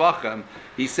end of Zvachim,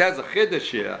 he says a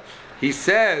Chiddush here. He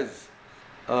says,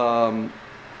 the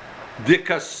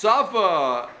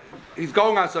Kasava, he's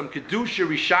going on some Kedusha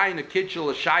Rishayna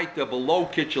Kitchel Shaita below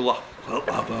Kitchel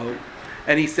Lavo.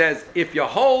 And he says, if you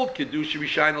hold Kedusha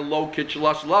Rishayna low Kitchel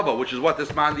Lavo, which is what this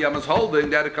Mandiyam is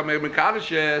holding, that it come in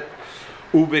Mekadosh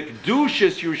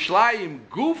Ubekdushas Yerushalayim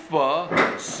Gufa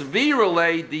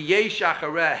Svirale Diyesh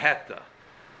Achareh Heta.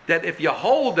 That if you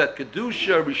hold that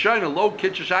Kedusha Rishayna low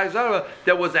Kitchel Shaita,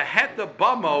 there was a Heta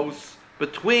Bamos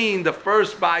between the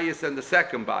first bias and the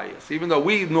second bias, even though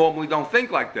we normally don't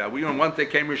think like that. Once they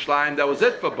came Yerushalayim, that was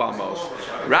it for Bamos.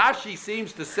 Rashi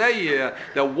seems to say here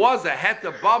there was a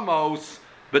Heta Bamos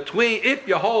between, if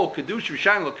you hold Kedusha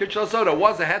Rishayim L'Kitchel So, there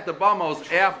was a Heta Bamos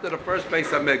after the first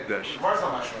base of Mikdash.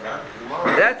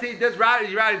 That's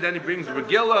right. Then he brings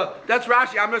Regillah. That's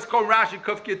Rashi. I'm just calling Rashi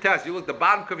Kufki Test. You look at the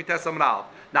bottom Kufki Test Amanal.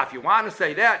 Now, if you want to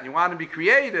say that and you want to be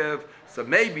creative, so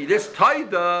maybe this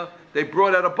Taida they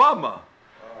brought out a Bama.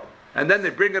 And then they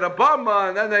bring it a Bama,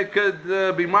 and then they could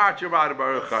be marching out of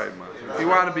Baruch Chaim. If you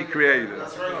want to be creative.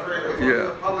 That's very creative. Yeah.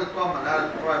 The public Bama,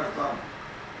 not a private Bama.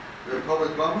 The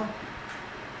public Bama?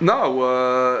 No.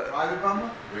 Private Bama?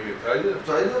 Will you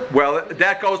tell you? Well,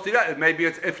 that goes to that. Maybe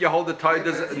it's if you hold the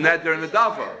Taida's neder and the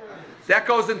Dava. That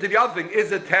goes into the other thing.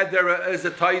 Is a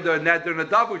Taida a neder and a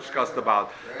Dava we discussed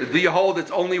about? Do you hold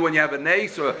it's only when you have a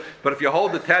nace, but if you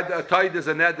hold the Taida's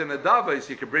a neder and a Dava, so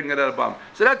you can bring it at a bum.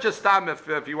 So that's just time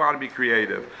if you want to be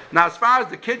creative. Now, as far as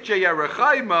the Kitche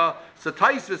Yerechaima, so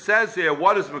Taisa says here,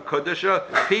 what is Mekudesha?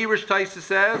 Pirish Taisa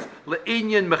says,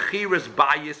 Le'inyan Mechiras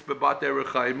Bayis Bebat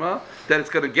Erechaima, that it's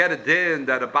going to get a din,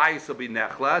 that a bias will be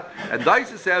nechlat. And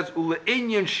Taisa says,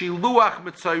 Le'inyan Shiluach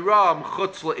Mitzayram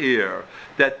Chutz Le'ir,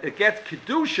 that it gets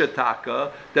Kedusha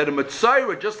Taka, that a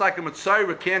Mitzayra, just like a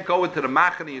Mitzayra can't go into the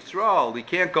Machane Yisrael, he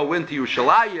can't go into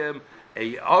Yerushalayim,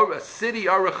 a city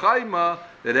Arechaima,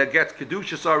 that it gets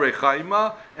Kedushas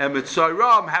Arechaima, and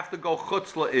Mitzayram have to go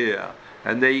Chutz Le'ir.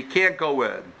 And they can't go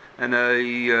in. And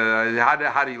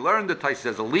how do you learn the Taisa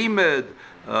says a limud?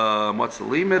 What's the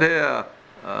limud here?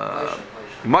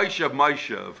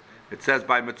 Maishav. It says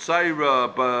by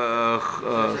Mitzayra,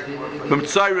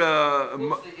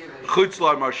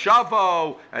 Chutzlar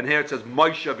Marshavo, and here it says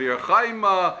Maishav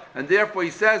Yerchaima, and therefore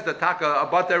he says that Taka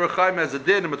Abat Yerchaima has a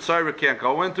din, and Mitzayra can't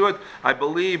go into it. I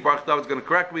believe Baruch Dav is going to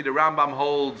correct me. The Rambam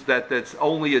holds that it's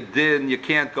only a din, you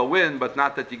can't go in, but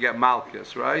not that you get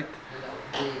Malchus, right?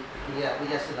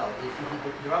 Yes and no.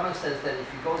 The Rambam says that if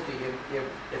you go to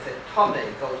if a Tomei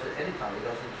goes at any time, he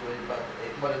goes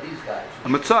into one of these guys. A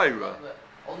Mitzayra.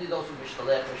 Only those who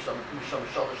Mishtalech, Misham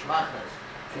Shalosh Machnas.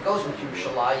 If he goes into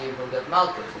Yerushalayim, he'll get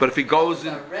Malchus. But if he goes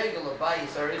in, a regular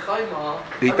Bayis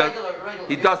Arichayma,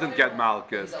 he doesn't get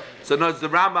Malchus. So notice the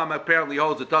Rambam apparently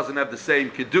holds it doesn't have the same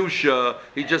kedusha.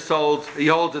 He just holds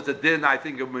it's a din. I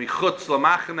think of Michutz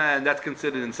Lamachna, and that's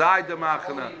considered inside the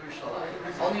Machna.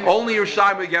 Only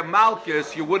Yerushalayim will get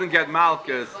Malchus. You wouldn't get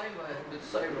Malchus.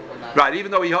 Right, even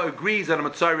though he agrees that a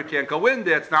Mitzvah can't go in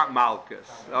there, it's not Malchus.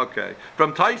 Okay.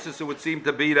 From Taisus, it would seem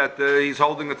to be that he's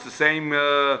holding it's the same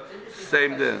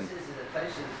din.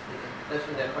 That's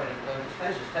what they're pointing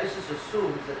to. Taisus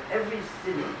assumes that every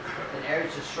city in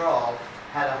Eretz Yisrael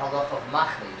had a halach of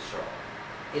Machne Yisrael.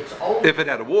 It's only if it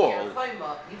had a wall. Ir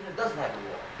Chaima, even if it doesn't have a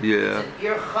wall. Yeah. It's an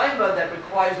Ir Chaima that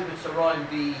requires the Mitzvah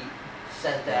be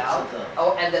sent out.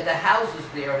 Oh, and that the houses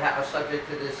there are subject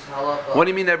to this halacha. What do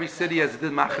you mean every city has a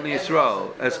din Machne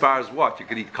Yisrael? As far as what? You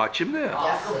could eat kachim there?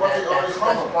 Yes, so that's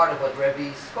part of what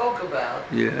Rebbe spoke about.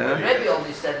 Yeah. Rebbe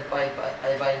only said it by Ir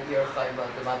Chaima,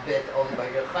 the Mabit only by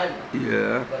Ir Chaima.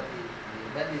 Yeah. But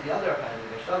many of the other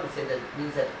Chaim would say that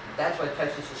means that that's why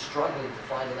Taisus is struggling to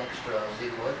find an extra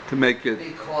liquid. To make it.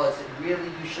 Because really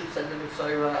you should send the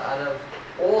Mitzvah out of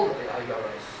all the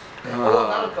Ayaris.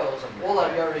 Not of Kolos, all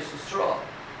Ayaris is strong.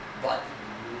 But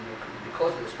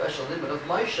because of the special limit of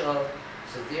Maisha,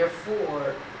 so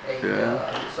therefore a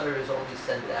Mitzvah is only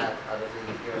sent out of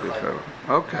the Ir Chaim.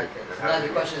 Okay. So now the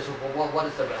question is, well, what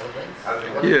is the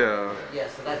relevance? Yeah,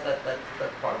 so that's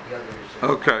part of the other issue.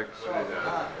 Okay.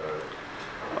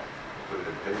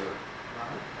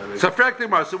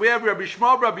 So we have Rabbi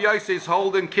Shmuel Rabbi Yosei is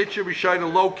holding kitchen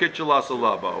Rishayna low kitchen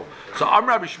lasalabo. So I'm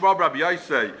Rabbi Shmuel Rabbi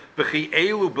Yosei v'chi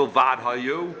elu bilvad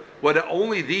hayu. What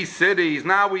only these cities?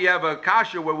 Now we have a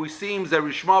kasha where we seems that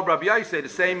Rabbi Shmuel Rabbi Yosei, the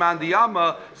same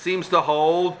Andiyama, seems to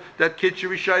hold that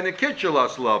kitchen Rishayna kitchen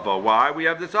lasalabo. Why? We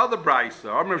have this other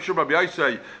brisa. I'm Rabbi Shmuel Rabbi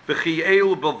Yosei v'chi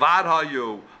elu bilvad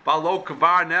hayu. V'alo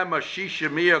kvar nema shisha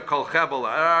mia kol chevel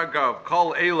argav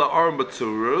kol eila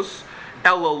armatzurus.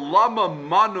 Elalama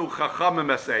manu chachamim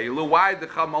eseilu. Why did the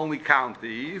chacham only count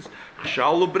these?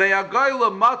 Shalu bnei agayla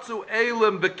matzu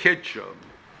elim bekitchum.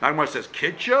 Nagmar says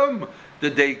kitchum.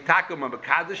 Did they takum and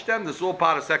bekadish them? This is all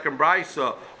part of second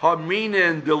brisa.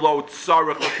 Haminin delot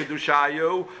sarach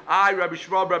kedushayu. I Rabbi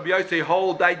Shmuel Rabbi Yosei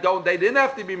hold they didn't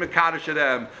have to be mekadish of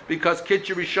them because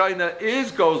kitchum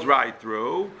rishayna goes right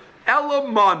through.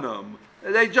 Elamanum.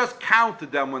 They just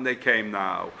counted them when they came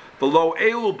now. Below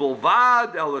elu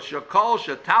bulvad el shakol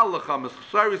shetalacha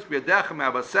mescharis b'yadechem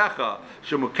abasecha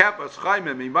shemukef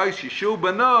aschaimim imay shishu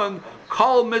banon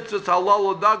kol mitzvahs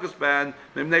halal dagas ban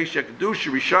mimnei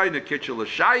shekdusha rishayna kitchel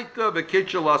l'shaita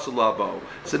v'kitchel asalavo.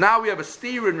 So now we have a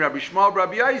steer in Rabbi Shmuel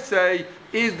Rabbi Yosei.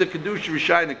 Is the kedusha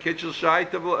rishayna kitchel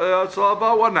shaita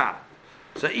asalavo or not?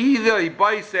 So either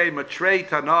Ibai say Matrei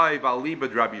Tanai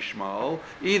Valibad Rabbi Shmuel,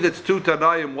 either it's two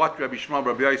Tanaim what Rabbi Shmuel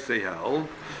Rabbi Yosei held.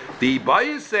 The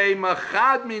Ibai say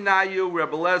Machad Minayu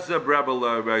Rebbe Lezer Rebbe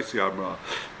Yosei Amra.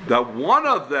 The one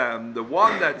of them, the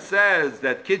one that says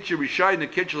that Kitchel Rishayna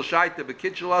Kitchel Shaita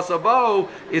V'Kitchel Asavo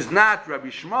is not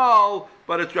Rabbi Shmuel,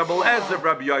 but it's Rebbe Lezer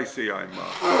Rebbe Yosei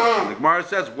Amra. And the Gemara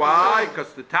says why?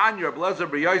 Because the Tanya Rebbe Lezer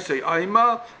Rebbe Yosei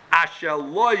Amra Asher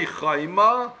Loi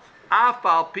Chayma.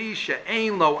 Afal pisha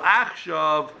ein lo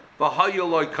achshav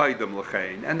v'hayoloi kaidem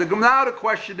l'chein. And now the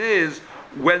question is,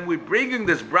 when we're bringing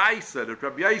this brisa that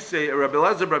Rabbi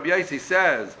Lezer Rabbi Yosei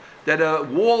says that a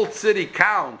walled city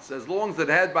counts as long as it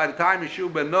had by the time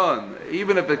Yeshu ben Nun,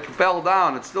 even if it fell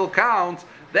down, it still counts.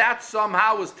 That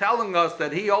somehow is telling us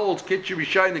that he holds kitchel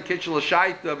rishayna, kitchel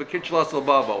l'shaita, v'kitchel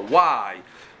asal. Why?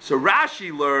 So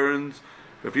Rashi learns.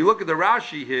 If you look at the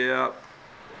Rashi here.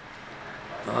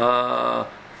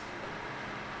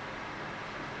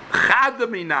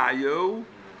 Chadaminayu,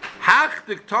 hach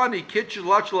diktani kitchen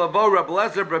lachel avo Reb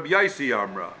Lezer Reb Yosei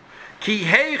Amra. Ki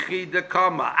heichi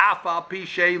dekama afal pi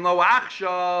shein lo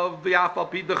achshav v'afal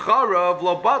pi decharav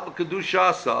lo bat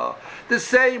l'kedushasa. The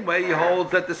same way he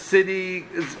holds that the city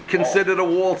is considered a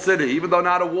walled city, even though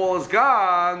not a wall is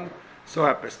gone. So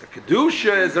the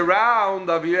kedusha is around.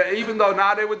 Even though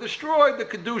not they were destroyed, the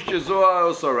kedusha is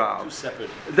also around.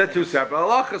 They're two separate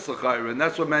halachas l'chayra, and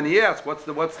that's what many ask. What's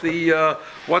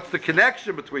the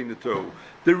connection between the two?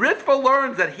 The Ritva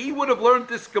learns that he would have learned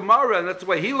this Gemara, and that's the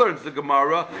way he learns the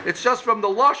Gemara. It's just from the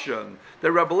lashon.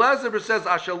 The Rebbe Lezer says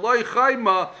Asher loy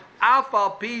chayma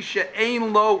afal pi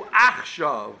she'ein lo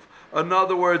achshav. In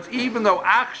other words, even though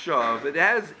achshav, it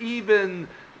has even.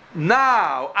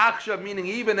 Now, Achshav meaning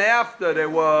even after they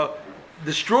were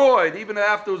destroyed, even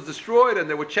after it was destroyed and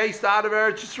they were chased out of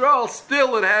Eretz Yisrael,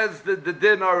 still it has the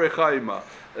din Arichaima.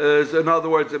 In other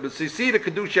words, so you see the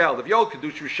Kedusha held. If the old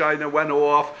Kedusha Rishayna went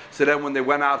off, so then when they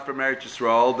went out from Eretz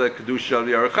Yisrael, the Kedusha,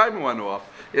 the Arichaima went off.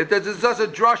 It's just a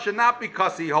drasha, not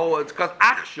because he holds, it's because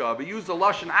achshav. He used the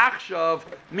lashon achshav,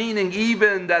 meaning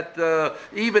even that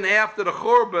even after the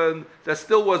churban, there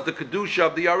still was the kedusha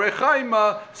of the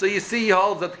arechaima. So you see, he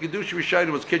holds that the kedusha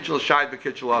rishayna was kitchel shayv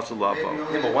v'kitchel asalavo.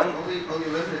 Yeah, but only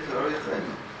limited to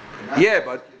arechaima. Yeah,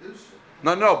 but.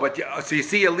 No, but so you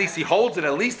see, at least he holds it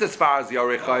at least as far as the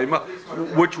arechaima,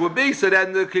 which would be so.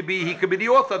 Then he could be the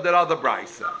author of that other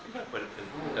brisa.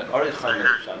 Arachin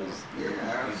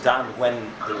is done when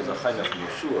there was a chayma from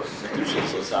Yeshua.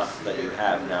 Kedusha is that you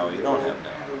have now, or you don't have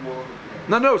now.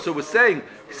 No. So we're saying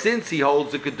since he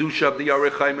holds the kedusha of the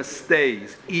Arichaima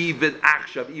stays even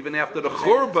achshav, even after the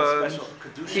churban,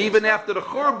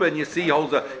 you see, he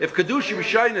holds a. If kedusha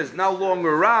rishayna is no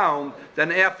longer around,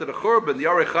 then after the churban, the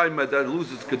Arichaima that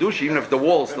loses kedusha, even if the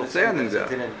wall is still standing there.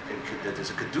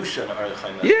 There's a kedusha in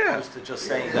Arichaima. Yeah. Opposed to just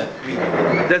saying that.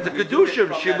 There's a kedusha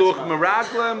of shiluch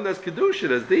meraglim. There's kedusha.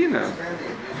 There's dina.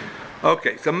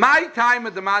 Okay, so my time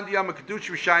at the mandiyama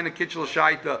kedusha rishayna kitchel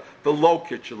shaita the low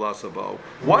kitchel asavo.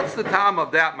 What's the time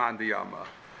of that mandiyama?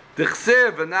 The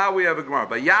chsiv, and now we have a gemara.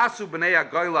 But yasu b'nei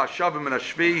agoyla shavim and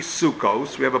ashvi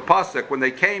sukkos. We have a pasuk when they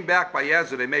came back by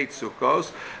Ezra, they made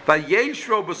sukkos. But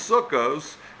yeshro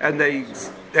b'sukkos, and they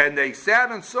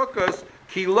sat in sukkos.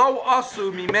 Ki lo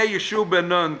asu mimei yeshu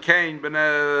benun became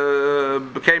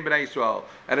b'nei Yisrael.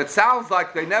 And it sounds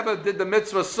like they never did the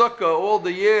mitzvah sukkah all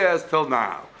the years till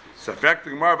now. Sefek the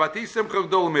Gemara vati simcha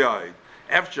gdol miyayid.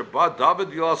 Ef Shabbat David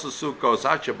Yilasa Sukkos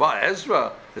at Shabbat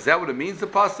Ezra. Is that what it means? The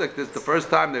pasuk. This is the first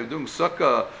time they were doing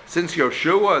sukkah since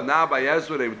Yoshua. Now by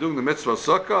Ezra they were doing the mitzvah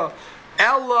sukkah.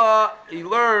 Ella he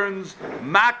learns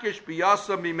makish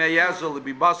biyasa mimei Ezra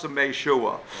lebibasa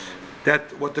meishua.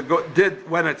 That what the did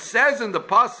when it says in the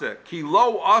pasuk ki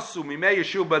lo asu mimei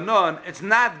Yeshua banun, it's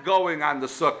not going on the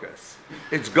sukkahs.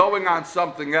 It's going on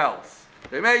something else.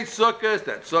 They made sukkahs.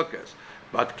 That's sukkahs.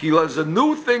 But Kila is a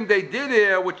new thing they did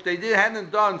here, which they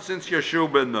hadn't done since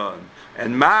Yeshua ben Nun.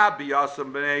 And Ma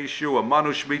biyasam b'nei Yeshua,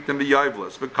 manu shmitim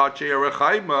b'yayvlis, v'kachay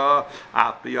arechaima,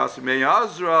 af biyasam b'nei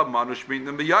Azra, manu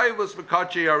shmitim b'yayvlis,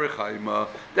 v'kachay arechaima.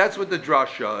 That's what the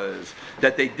drasha is.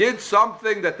 That they did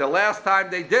something that the last time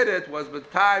they did it was the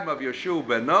time of Yeshua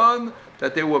ben Nun,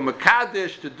 that they were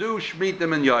Makadish to do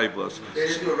Shmitim and Yayvlis. They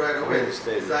didn't do it right away.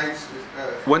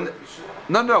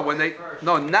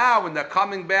 Now when they're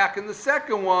coming back in the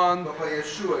second one. But by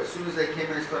Yeshua, as soon as they came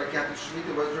in and started counting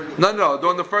Shemitah, was during the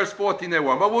During the first 14 they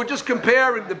weren't. But we're just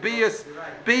comparing the Bias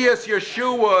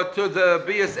Yeshua to the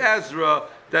Bias Ezra,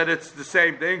 that it's the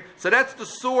same thing. So that's the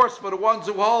source for the ones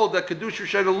who hold that Kedusha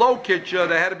Shana Low Kitcha,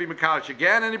 they had to be Makadosh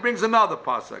again, and he brings another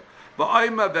pasuk. And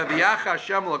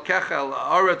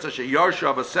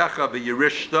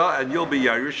you'll be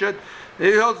Yerishet.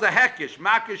 He holds the Hekish,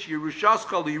 Makish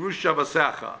Yerushaschal Yerusha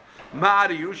Vasecha.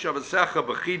 Ma'ari Yerusha Vasecha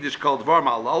B'chidish called Dvar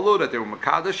Malalu, that they were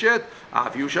Makadosh it.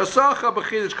 Af Yerushasacha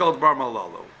B'chidish called Dvar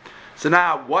Malalu. So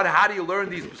now, how do you learn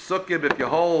these Pesukim if you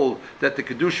hold that the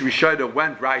Kedusha Rishayna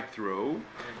went right through?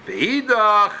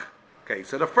 V'idach. Okay,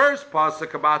 so the first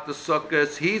pasuk about the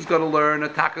sukkahs, he's going to learn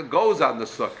Ataka goes on the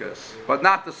sukkahs, but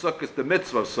not the sukkahs, the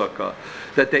mitzvah sukkah.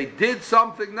 That they did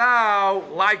something now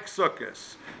like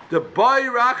sukkahs. The boy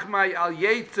rachmai al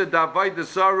yetze davai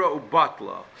desara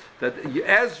ubatla. That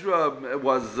Ezra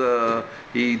was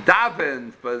he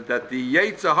davened, but that the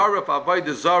yetze haraf avai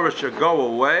desara should go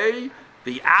away.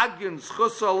 The agin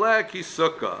schusalek he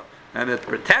sukkah. And it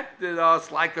protected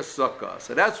us like a sukkah.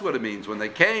 So that's what it means. When they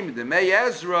came to Mei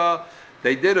Ezra,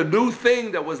 they did a new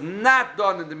thing that was not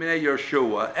done in the Mei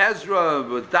Yeshua. Ezra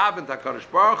was davened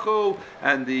HaKadosh Baruch Hu,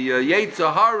 and the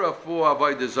Yetzer Hara for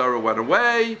Avodah Zarah went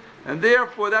away, and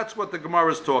therefore that's what the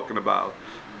Gemara is talking about.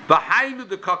 Behind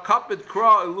the kakapid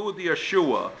kra elu the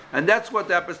Yeshua, and that's what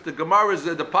happens. The Gemara is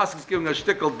the pasuk is giving a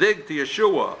shtickle dig to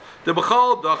Yeshua. The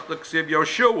bechal dach the ksiv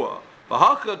Yeshua.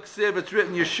 It's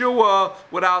written Yeshua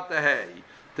without the hay.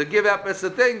 To give up as a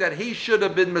thing that he should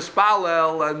have been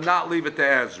mispalel and not leave it to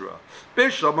Ezra.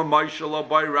 Bishlam Maishalo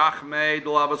by Rachmei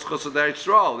Lavas Chusad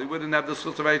Yisrael. He wouldn't have the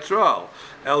Chusad Yisrael.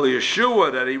 El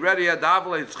Yeshua that he already had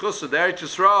Davle Chusad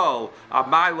Yisrael.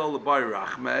 Amailo by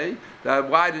Rachmei. That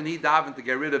why didn't he daven to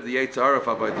get rid of the Yetzer of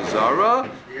Avodah Zarah?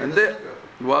 And then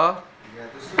what?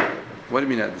 What do you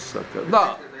mean at the sukkah?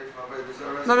 No.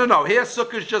 Here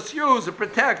sukkah is just used. It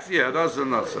protects. Yeah, it doesn't.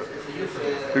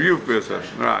 The youth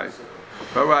right.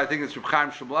 I think it's Reb Chaim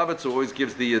Shmulevitz who always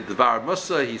gives the Dvar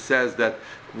Musa. He says that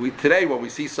today when we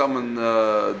see someone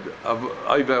of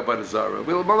Oiver by the Zara,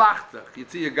 we'll malachtach. You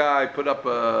see a guy put up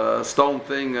a stone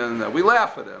thing and we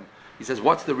laugh at him. He says,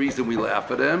 what's the reason we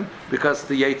laugh at him? Because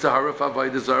the Yetzer Hara of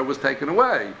Avodah Zarah was taken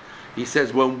away. He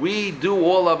says, when we do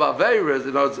all of Aveiras,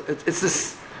 it's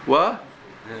this, what?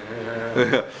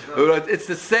 It's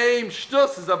the same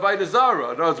shtus as Avodah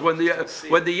Zarah. In other words,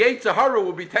 when the Yetzer Hara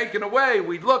will be taken away,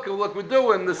 we look and look we're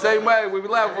doing the same way. We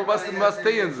laugh for Basti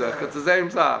Mastian Zech. It's the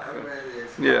same Zach.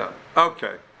 Yeah.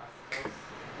 Okay.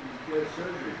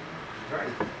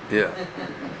 Yeah.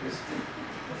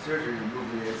 Surgery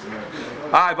removing the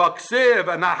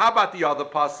and now how about the other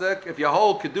pasuk? If you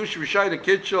hold Kedusha Rishayna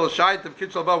Kitchel, Shayt of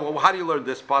Kitchel, well, how do you learn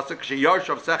this pasuk?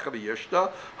 Sheyoshav Secha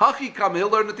v'Yishta. Hachi come, he'll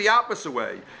learn it the opposite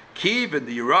way. Kiv in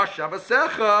the Yerash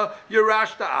Avasecha,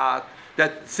 Yerash Ta'at.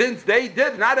 That since they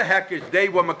did not a hekesh, they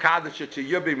were Makadish it, so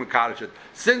you're being Makadish it.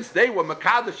 Since they were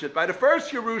Makadish it by the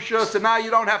first Yerusha, so now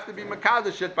you don't have to be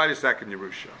Makadish it by the second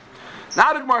Yerusha.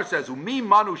 Now the Gemara says, Umi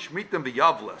Manu Shmitim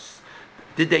v'Yavlis.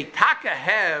 Did they taka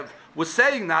have? Was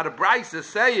saying now the Bryce is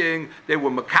saying they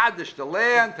were Makadish the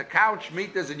land to count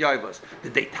Shmitas and Yoivlas.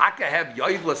 Did they taka have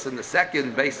Yoivlas in the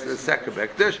second base, the second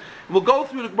Bekdish? We'll go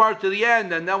through the Gemara to the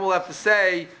end, and then we'll have to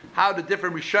say how the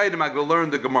different Rishayim are going to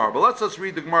learn the Gemara. But let's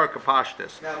read the Gemara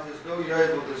Kapashtis. Now, if there's no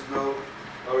Yovel, there's no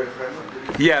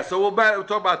Arachin. Yeah, so we'll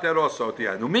talk about that also at the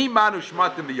end. Umi manu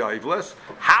shmatim v'yoivlas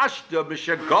hashda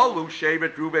b'shagalu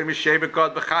shevet Ruben m'shevet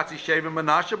Gad b'chatzi shevet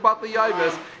Menashe bat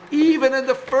l'yoivlas. Even in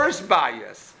the first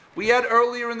bias we had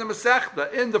earlier in the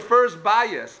Masechta, in the first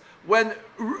bias, when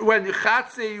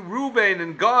Chatzi Ruben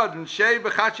and Gad and Shevet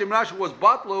b'chatzi Menashe was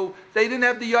batlu, they didn't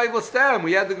have the yoivlas stem.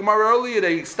 We had the Gemara earlier;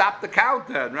 they stopped the count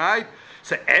then, right?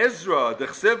 So Ezra, the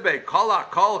Chsivbe, Kol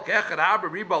Kechet Abba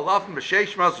Riba Lafim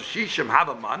B'Sheish Mas Shishim have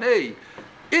a money.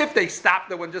 If they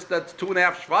stopped it when just that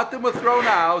 2.5 Shvatim were thrown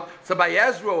out, so by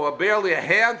Ezra, or barely a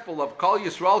handful of Kol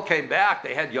Yisrael came back,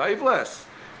 they had Yoivlis.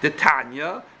 The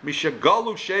Tanya,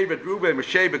 Mishagalu Shevet Ruben,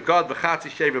 Meshevet Gad V'Chatzi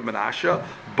Shevet Menashe,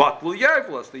 Batlu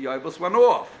Yoivlis. The Yoivlis went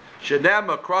off. Shenem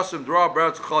across and draw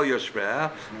birds Kol Yishveh,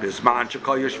 Bisman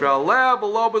Shekol Yishveh Lev,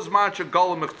 Below Bisman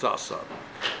Shegalu Mechtzasa.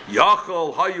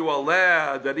 Yachol Hayu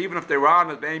Aleh, that even if they were on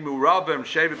it, Emu Ravim,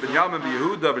 Shevet Binyamin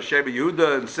Yehuda, Shevet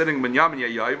Yehuda, and sitting Binyamin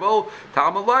Yayivel,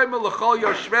 Tamalay Melachol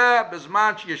Yashveh,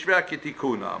 Bisman Yashveh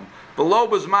Kitikunam. Below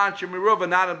Bisman Shemiruva,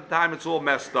 not at the time it's all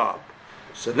messed up.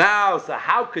 So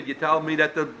how could you tell me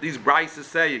that these Bryces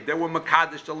saying they were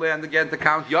Makadish to land again to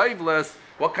count Yoivlis?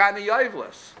 What kind of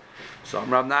Yoivlis? So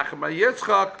Rav Nachman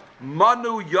Yitzchak,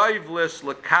 Manu Yoivlis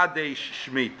Lekadesh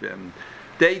Shmitim.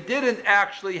 They didn't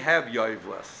actually have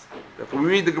Yoivlis. If we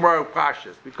read the Gemara of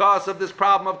Pashas, because of this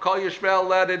problem of Kol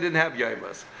Yishmael, they didn't have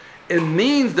Yoivlis. It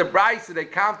means the Bryce they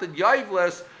counted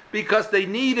Yoivlis because they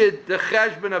needed the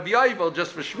Cheshbon of Yovel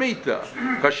just for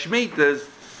Shemitah. Because Shemitah is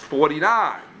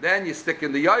 49. Then you stick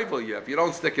in the Yovel year. If you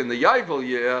don't stick in the Yovel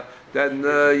year, then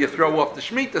you throw off the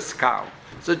Shemitah's count.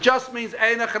 So it just means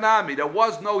Eina Chanami. There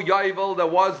was no Yovel, there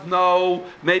was no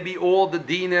maybe all the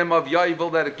dinim of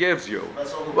Yovel that it gives you.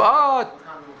 But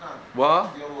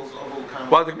what?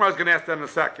 Well, the Gemara is going to ask that in a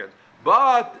second.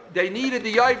 But they needed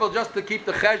the Yovel just to keep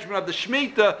the cheshbon of the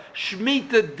Shemitah.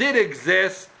 Shemitah did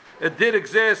exist. It did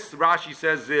exist. Rashi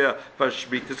says for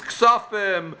Shemitah's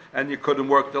Ksafim, and you couldn't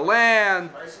work the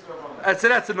land. So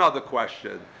that's another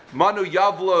question. Manu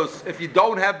Yavlos, if you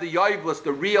don't have the Yovelis,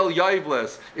 the real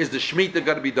Yovelis, is the Shemitah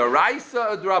going to be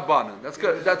Daraisa or Drabanan? That's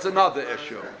good. That's another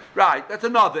issue. Right, that's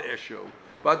another issue.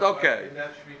 But okay. In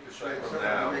that Shemitah cycle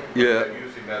now, yeah.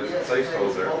 Using that as a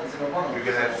placeholder, you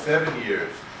can have 7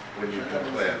 years when you can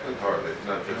plant and harvest,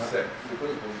 not just 6.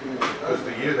 Because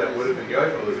the year that would have been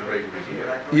Yovel is a regular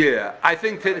year. Yeah, I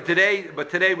think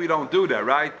today we don't do that,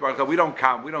 right? We don't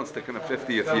count. We don't stick in the 50th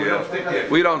year.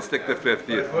 We don't stick the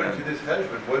 50th. According to this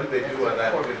husband, what did they do on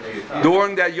that 50th year?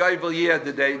 During that Yovel year,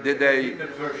 did they? They didn't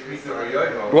observe Shemitah or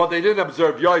Yovel. Well, they didn't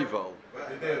observe Yovel.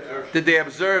 Did they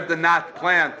observe the not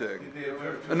planting? Did they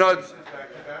observe No, back to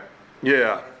back?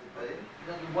 Yeah.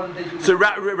 So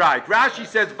right, Rashi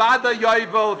says Vada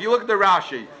Yovel. If you look at the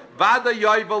Rashi, Vada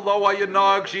Yovel lo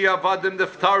ayanag she avadim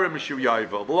deftarim mishu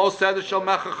Yovel. Below said shall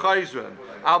mecha chayzrin.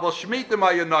 Aval shmitim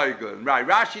ayanagun. Right,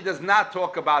 Rashi does not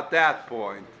talk about that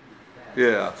point.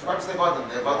 Yeah. So what's the Avadim?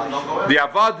 The Avadim don't go out? The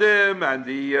Avadim and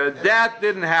the that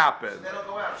didn't happen. So they don't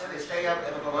go out. So they stay out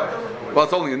and go out? Well,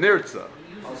 it's only a nirtza.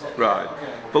 Right.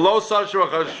 Below Sarshua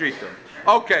Chashritim.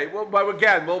 Okay, well, but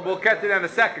again, we'll get to that in a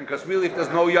second, because really if there's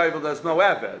no Yovel, there's no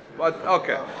Eved. But,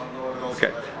 okay.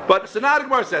 But, so now the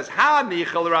Gemara says, Ha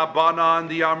nichel rabbanan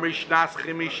the amri shnas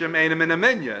chimishim einem in a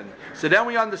minyan. So then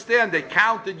we understand they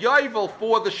counted Yovel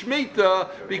for the Shemitah,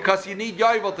 because you need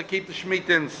Yovel to keep the Shemitah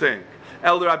in sync.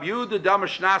 El Rabbi Yehuda Damar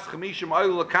Shnas Chamishim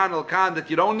Oil Lakan that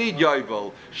you don't need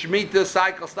Yovel. Shemitah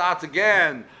cycle starts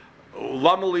again.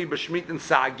 Lamali b'Shmit and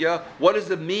Sagya. What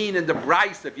does it mean in the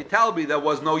Brisa? If you tell me there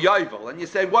was no Yovel, and you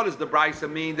say, what does the Brisa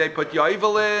mean? They put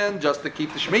Yovel in just to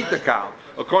keep the Shemitah count.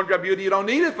 According to Rabbi Yehuda, you don't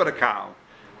need it for the count.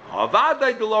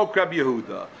 Avadai below Rabbi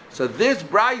Yehuda. So this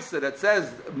Brisa that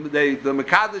says the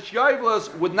Mekadesh Yovelas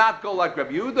would not go like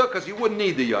Rabbi Yehuda, because you wouldn't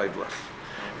need the Yovelas.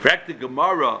 In fact, the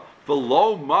Gemara.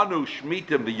 Below Manu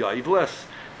Shmitim v'Yovelis,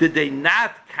 did they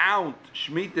not count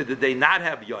Shemitah? Did they not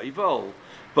have Yovel?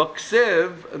 But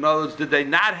Ksiv, in other words, did they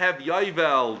not have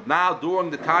Yovel? Now, during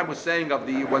the time we're saying of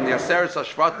when the Aseret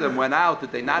Hashvatim went out,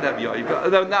 did they not have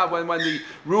Yovel? No, when the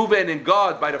Reuven and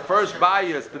Gad by the first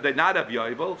bias, did they not have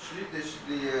Yovel? The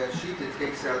Shita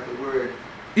takes out the word.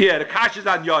 Yeah, the Kash is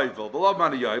on Yovel, below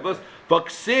Manu Yovelis. But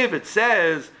Ksiv, it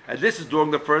says, and this is during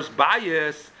the first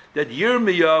bias, that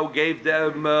Yirmiyahu gave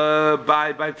them,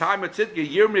 by the time of Tzidkah,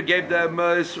 Yirmiyahu gave them,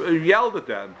 yelled at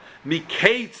them,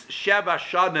 Mikates Sheva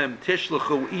Shanim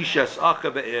Tishlachu Ishas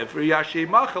Acha Ve'ivri Yashi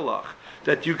Machalach.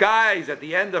 That you guys, at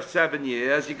the end of 7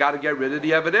 years, you got to get rid of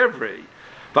the Eved Ivri.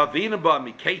 Vavinaba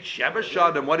Mikates Sheva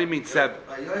Shanim, what do you mean 7?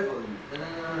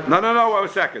 No, wait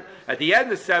a second. At the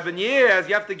end of 7 years,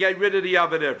 you have to get rid of the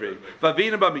Eved Ivri.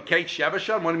 Vavinaba Mikates Sheva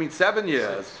Shanim, what do you mean 7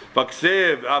 years?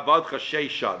 Vaksiv Avadcha Shei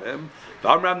Shanim.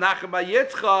 When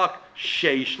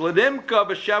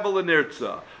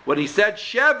he said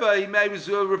Sheva, he was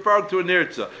referring to a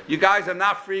Nirtza. You guys are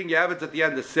not freeing your Eveds at the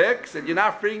end of 6, and you're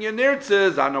not freeing your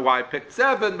Nirtzas. I don't know why I picked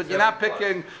 7, but you're not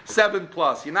picking 7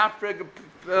 plus. You're not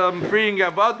freeing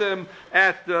your Avadim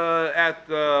at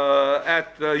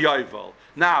Yovel.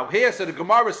 Now, here, so the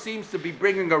Gemara seems to be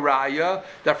bringing a raya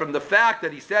that from the fact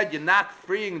that he said you're not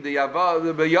freeing the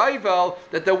Yovel,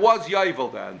 that there was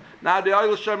Yovel then. Now, the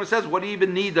Oil Shema says, what do you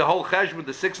even need the whole cheshbon,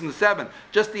 the 6 and the 7?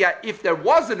 Just if there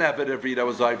was an Eved Ivri, there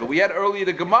was Yovel. We had earlier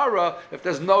the Gemara, if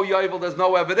there's no Yovel, there's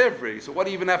no Eved Ivri. So what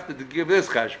do you even have to give this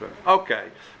cheshbon? Okay.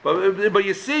 But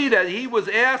you see that he was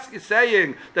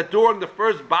saying that during the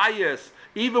first bias,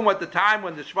 even at the time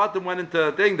when the Shvatim went into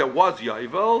the thing, there was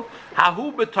Yovel.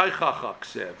 Hahu b'toichach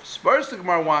aksiv. First, the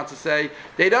Gemara wants to say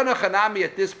they don't know Chanami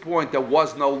at this point. There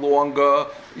was no longer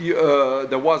Yovel.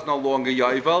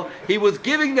 He was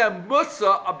giving them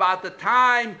Musa about the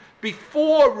time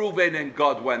before Reuven and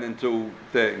Gad went into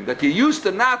thing that you used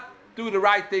to not do the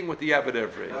right thing with the Eved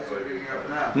Ivri.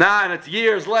 Nah, and it's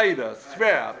years later. It's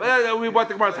fair. But what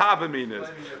the Gemara's having is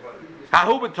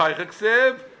Hahu b'toichach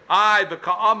aksiv. The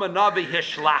Ka'ama Navi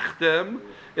Hishlachtem.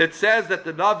 It says that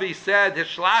the Navi said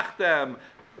Hishlachtem.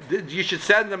 You should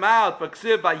send them out. That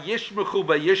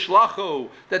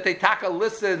they take a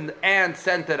listen and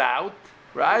sent it out.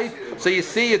 Right? So you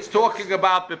see it's talking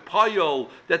about B'Payol,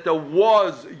 that there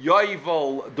was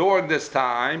Yovel during this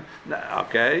time.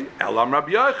 Okay. Elam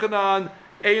Rabbi Yochanan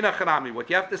Eina Chanami. What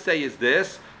you have to say is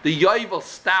this. The Yovel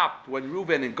stopped when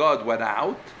Reuven and Gad went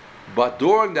out. But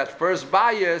during that first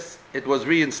bias, it was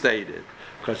reinstated.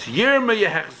 Because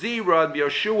Yirmiyah Hechzira and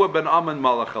Yoshua ben Ammon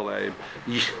Malach Aleim.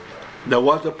 There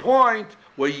was a point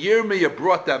where Yirmiyah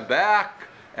brought them back,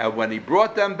 and when he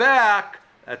brought them back,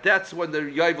 that's when the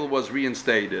Yovel was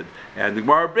reinstated. And the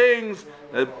Gemara brings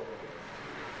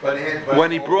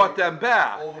when he brought them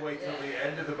back. All the way till the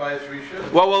end of the bias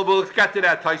rishon? Well, we'll get to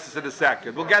that, Taisus, in a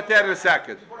second. We'll get there in a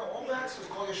second.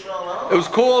 It was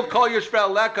called Kol Yishrael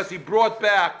Leh because he brought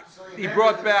back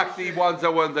the ones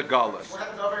that were in the Gullus. What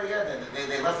happened over here then?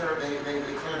 They left they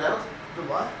cleared out? The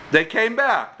what? They came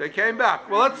back.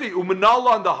 Well, let's see. Umanal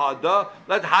on the Hada.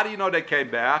 How do you know they came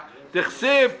back? Because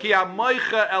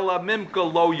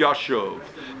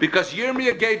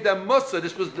Yirmiyah gave them Musa.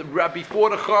 This was before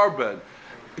the Churban.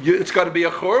 It's going to be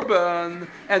a Churban,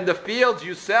 and the fields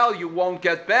you sell you won't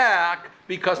get back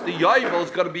because the Yovel is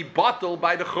going to be bottled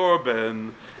by the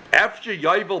Churban. After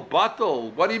Yovel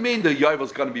bottled, what do you mean the Yovel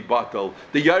is going to be bottled?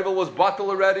 The Yovel was bottled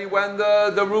already when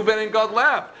the Reuven and Gad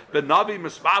left. But Navi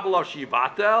Mismabel of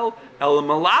Shivatel, El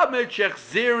Malamed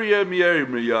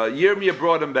Yirmiyah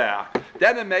brought him back.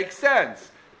 Then it makes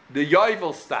sense. The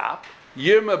Yovel stopped.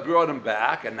 Yirma brought him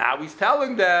back, and now he's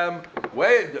telling them,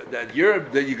 wait, that you're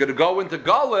going to go into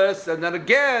Gullus, and then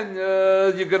again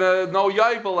you're going to know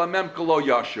Yovel and Memkalo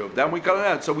Yashuv. Then we come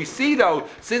in. So we see though,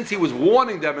 since he was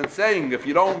warning them and saying, if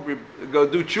you don't go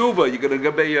do tshuva, you're going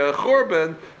to be a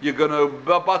churban, you're going to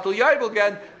battle Yovel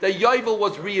again. That Yovel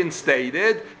was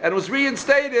reinstated, and was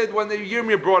reinstated when the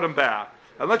Yirmiyah brought him back.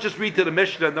 And let's just read to the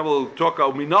Mishnah, and then we'll talk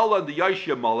about Minola and the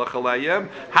Yoshia Malach Alayim.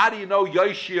 How do you know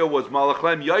Yoshia was Malach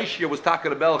Alayim? Yoshia was talking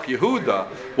to Melech Yehuda.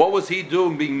 What was he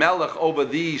doing, being Melech over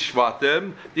these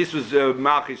Shvatim? This was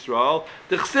Malach Yisrael.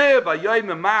 T'chsev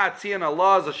Ayoyim Ma'atzian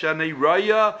Allah Zashanei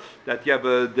Raya. That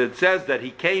says that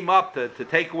he came up to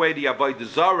take away the Avodah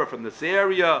Zarah from this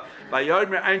area.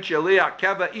 Vayomer Anshi Aliyah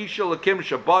Keva Isha Lakim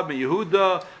Shabbat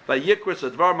Yehuda. Vayikras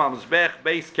Advar Mamzbech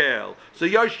Beis Kel. So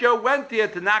Yoshua went there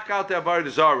to knock out the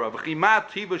Avodah Zarah. V'chimat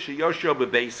Tiva Sheyoshua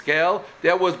beBeis Kel.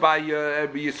 That was by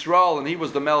Yisrael, and he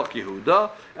was the Melech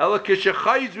Yehuda. Ela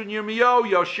Kishachayzun Yirmiyahu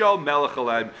Yoshua Melech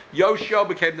Aleim. Yoshua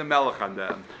became the Melech on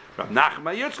them. Rashi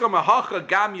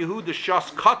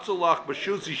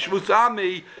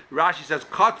says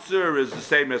Kotzer is the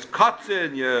same as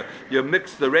Kotzin. You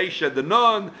mix the Resha, the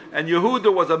Nun, and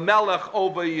Yehuda was a Melech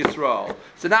over Yisrael.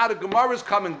 So now the Gemara is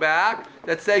coming back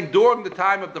that's saying during the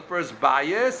time of the first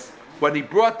Bayis, when he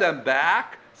brought them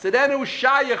back, so then it was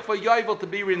Shayach for Yovel to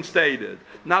be reinstated.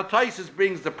 Now Taisus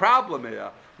brings the problem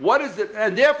here. What is it?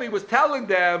 And therefore he was telling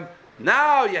them,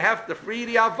 now you have to free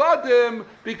the Avadim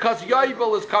because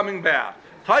Yovel is coming back.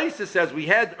 Taisa says we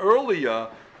had earlier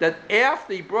that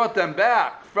after he brought them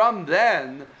back, from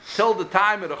then till the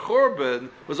time of the Churban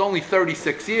was only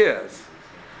 36 years.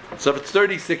 So if it's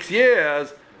 36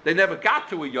 years, they never got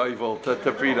to a Yovel to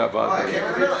free the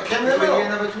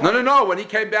Avadim. No. When he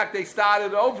came back, they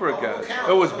started over again.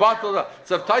 It was bottled up.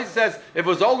 So if Taisa says if it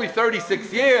was only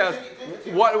 36 years,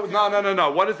 what? No.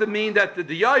 What does it mean that the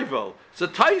Yovel? So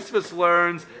Taisvus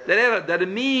learns that it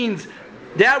means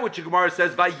that which the Gemara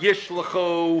says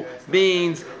Vayishlachu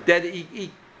means that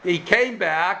he came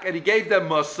back and he gave them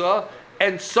Musa,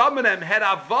 and some of them had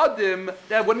Avadim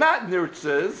that were not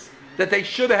Nirtzes, that they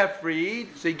should have freed,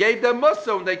 so he gave them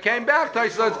Musa when they came back.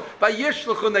 Taisvus says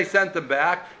Vayishlachu, and they sent them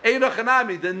back.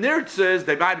 Einachanami, the Nirtzes,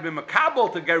 they might have been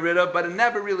makabel to get rid of, but it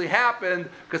never really happened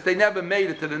because they never made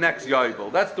it to the next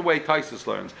Yovel. That's the way Taisvus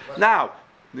learns. Now,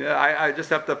 I just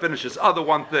have to finish this other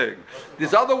one thing.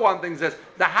 This other one thing says,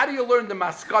 now how do you learn the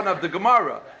maskana of the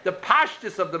Gemara? The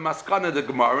pashtus of the maskana of the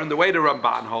Gemara, and the way the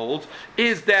Ramban holds,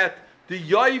 is that the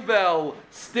Yovel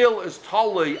still is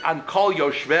totally on Kol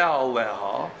Yoshvei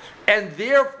Aleha, and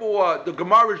therefore the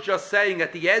Gemara is just saying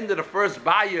at the end of the first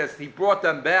bias he brought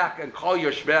them back and Kol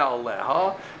Yoshvei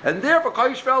Aleha, and therefore Kol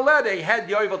Yoshvei Aleha they had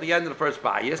Yovel at the end of the first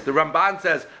bias. The Ramban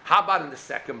says, how about in the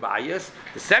second bias?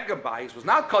 The second bias was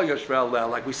not Kol Yoshvei Aleha,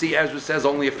 like we see Ezra says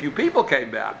only a few people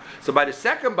came back. So by the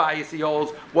second bias he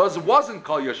holds wasn't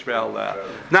Kol Yoshvei Aleha.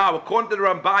 Now according to the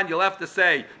Ramban you'll have to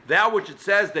say that which it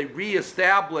says they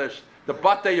reestablished the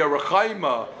Batei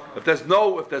Yeruchayma. If there's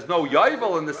no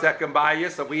Yovel in the second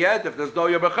bias, if there's no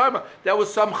Yeruchayma, there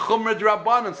was some Chumra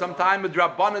Drabanan, some time of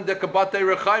Drabanan de Batei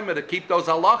Yeruchayma to keep those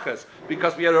halachas,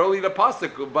 because we had earlier the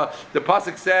pasuk, but the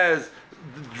pasuk says,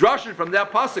 drushing from that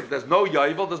pasuk, there's no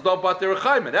Yovel, there's no Batei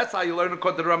Yeruchayma. That's how you learn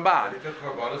according to the Ramban. They took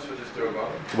Karbanos for this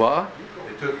Durabanan? What?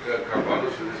 They took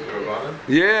Karbanos for this Durabanan?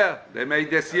 Yeah, they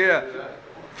made this year.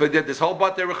 For this whole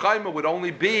Batei Yeruchayma would only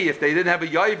be, if they didn't have a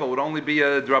Yovel, would only be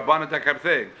a Drabanan type of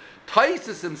thing.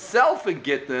 Taisus himself in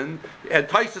Gittin, and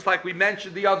Taisus, like we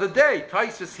mentioned the other day,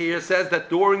 Taisus here says that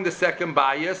during the second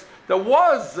bias there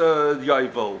was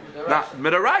Yovel, not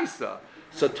Midaraisa.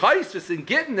 So Taisus in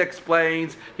Gittin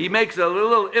explains, he makes a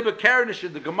little Ibakarnish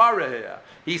in the Gemara here.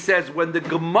 He says when the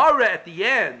Gemara at the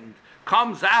end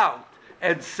comes out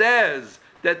and says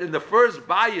that in the first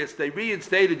bias they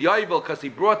reinstated Yovel because he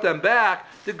brought them back,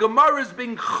 the Gemara is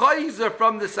being chayzer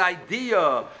from this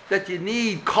idea that you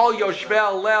need Kol Yoshvei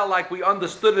Aleha like we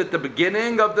understood at the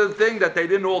beginning of the thing, that they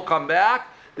didn't all come back.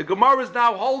 The Gemara is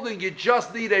now holding you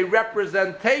just need a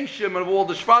representation of all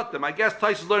the Shvatim. I guess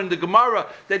Taisus learned the Gemara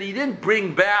that he didn't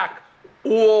bring back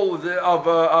all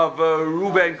of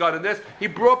Reuben, Gad, and this. He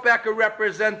brought back a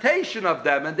representation of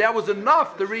them, and that was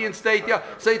enough to reinstate.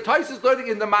 So Taisus learning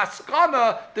in the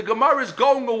Maskana, the Gemara is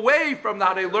going away from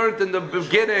how they learned in the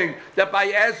beginning that by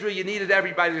Ezra you needed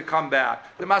everybody to come back.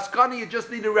 The Maskana you just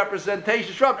need a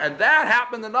representation from, and that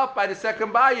happened enough by the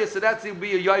second bias. So that's going to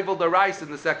be a Yovel Derais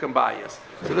in the second bias.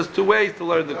 So there's two ways to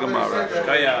learn the Gemara.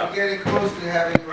 We're getting close to having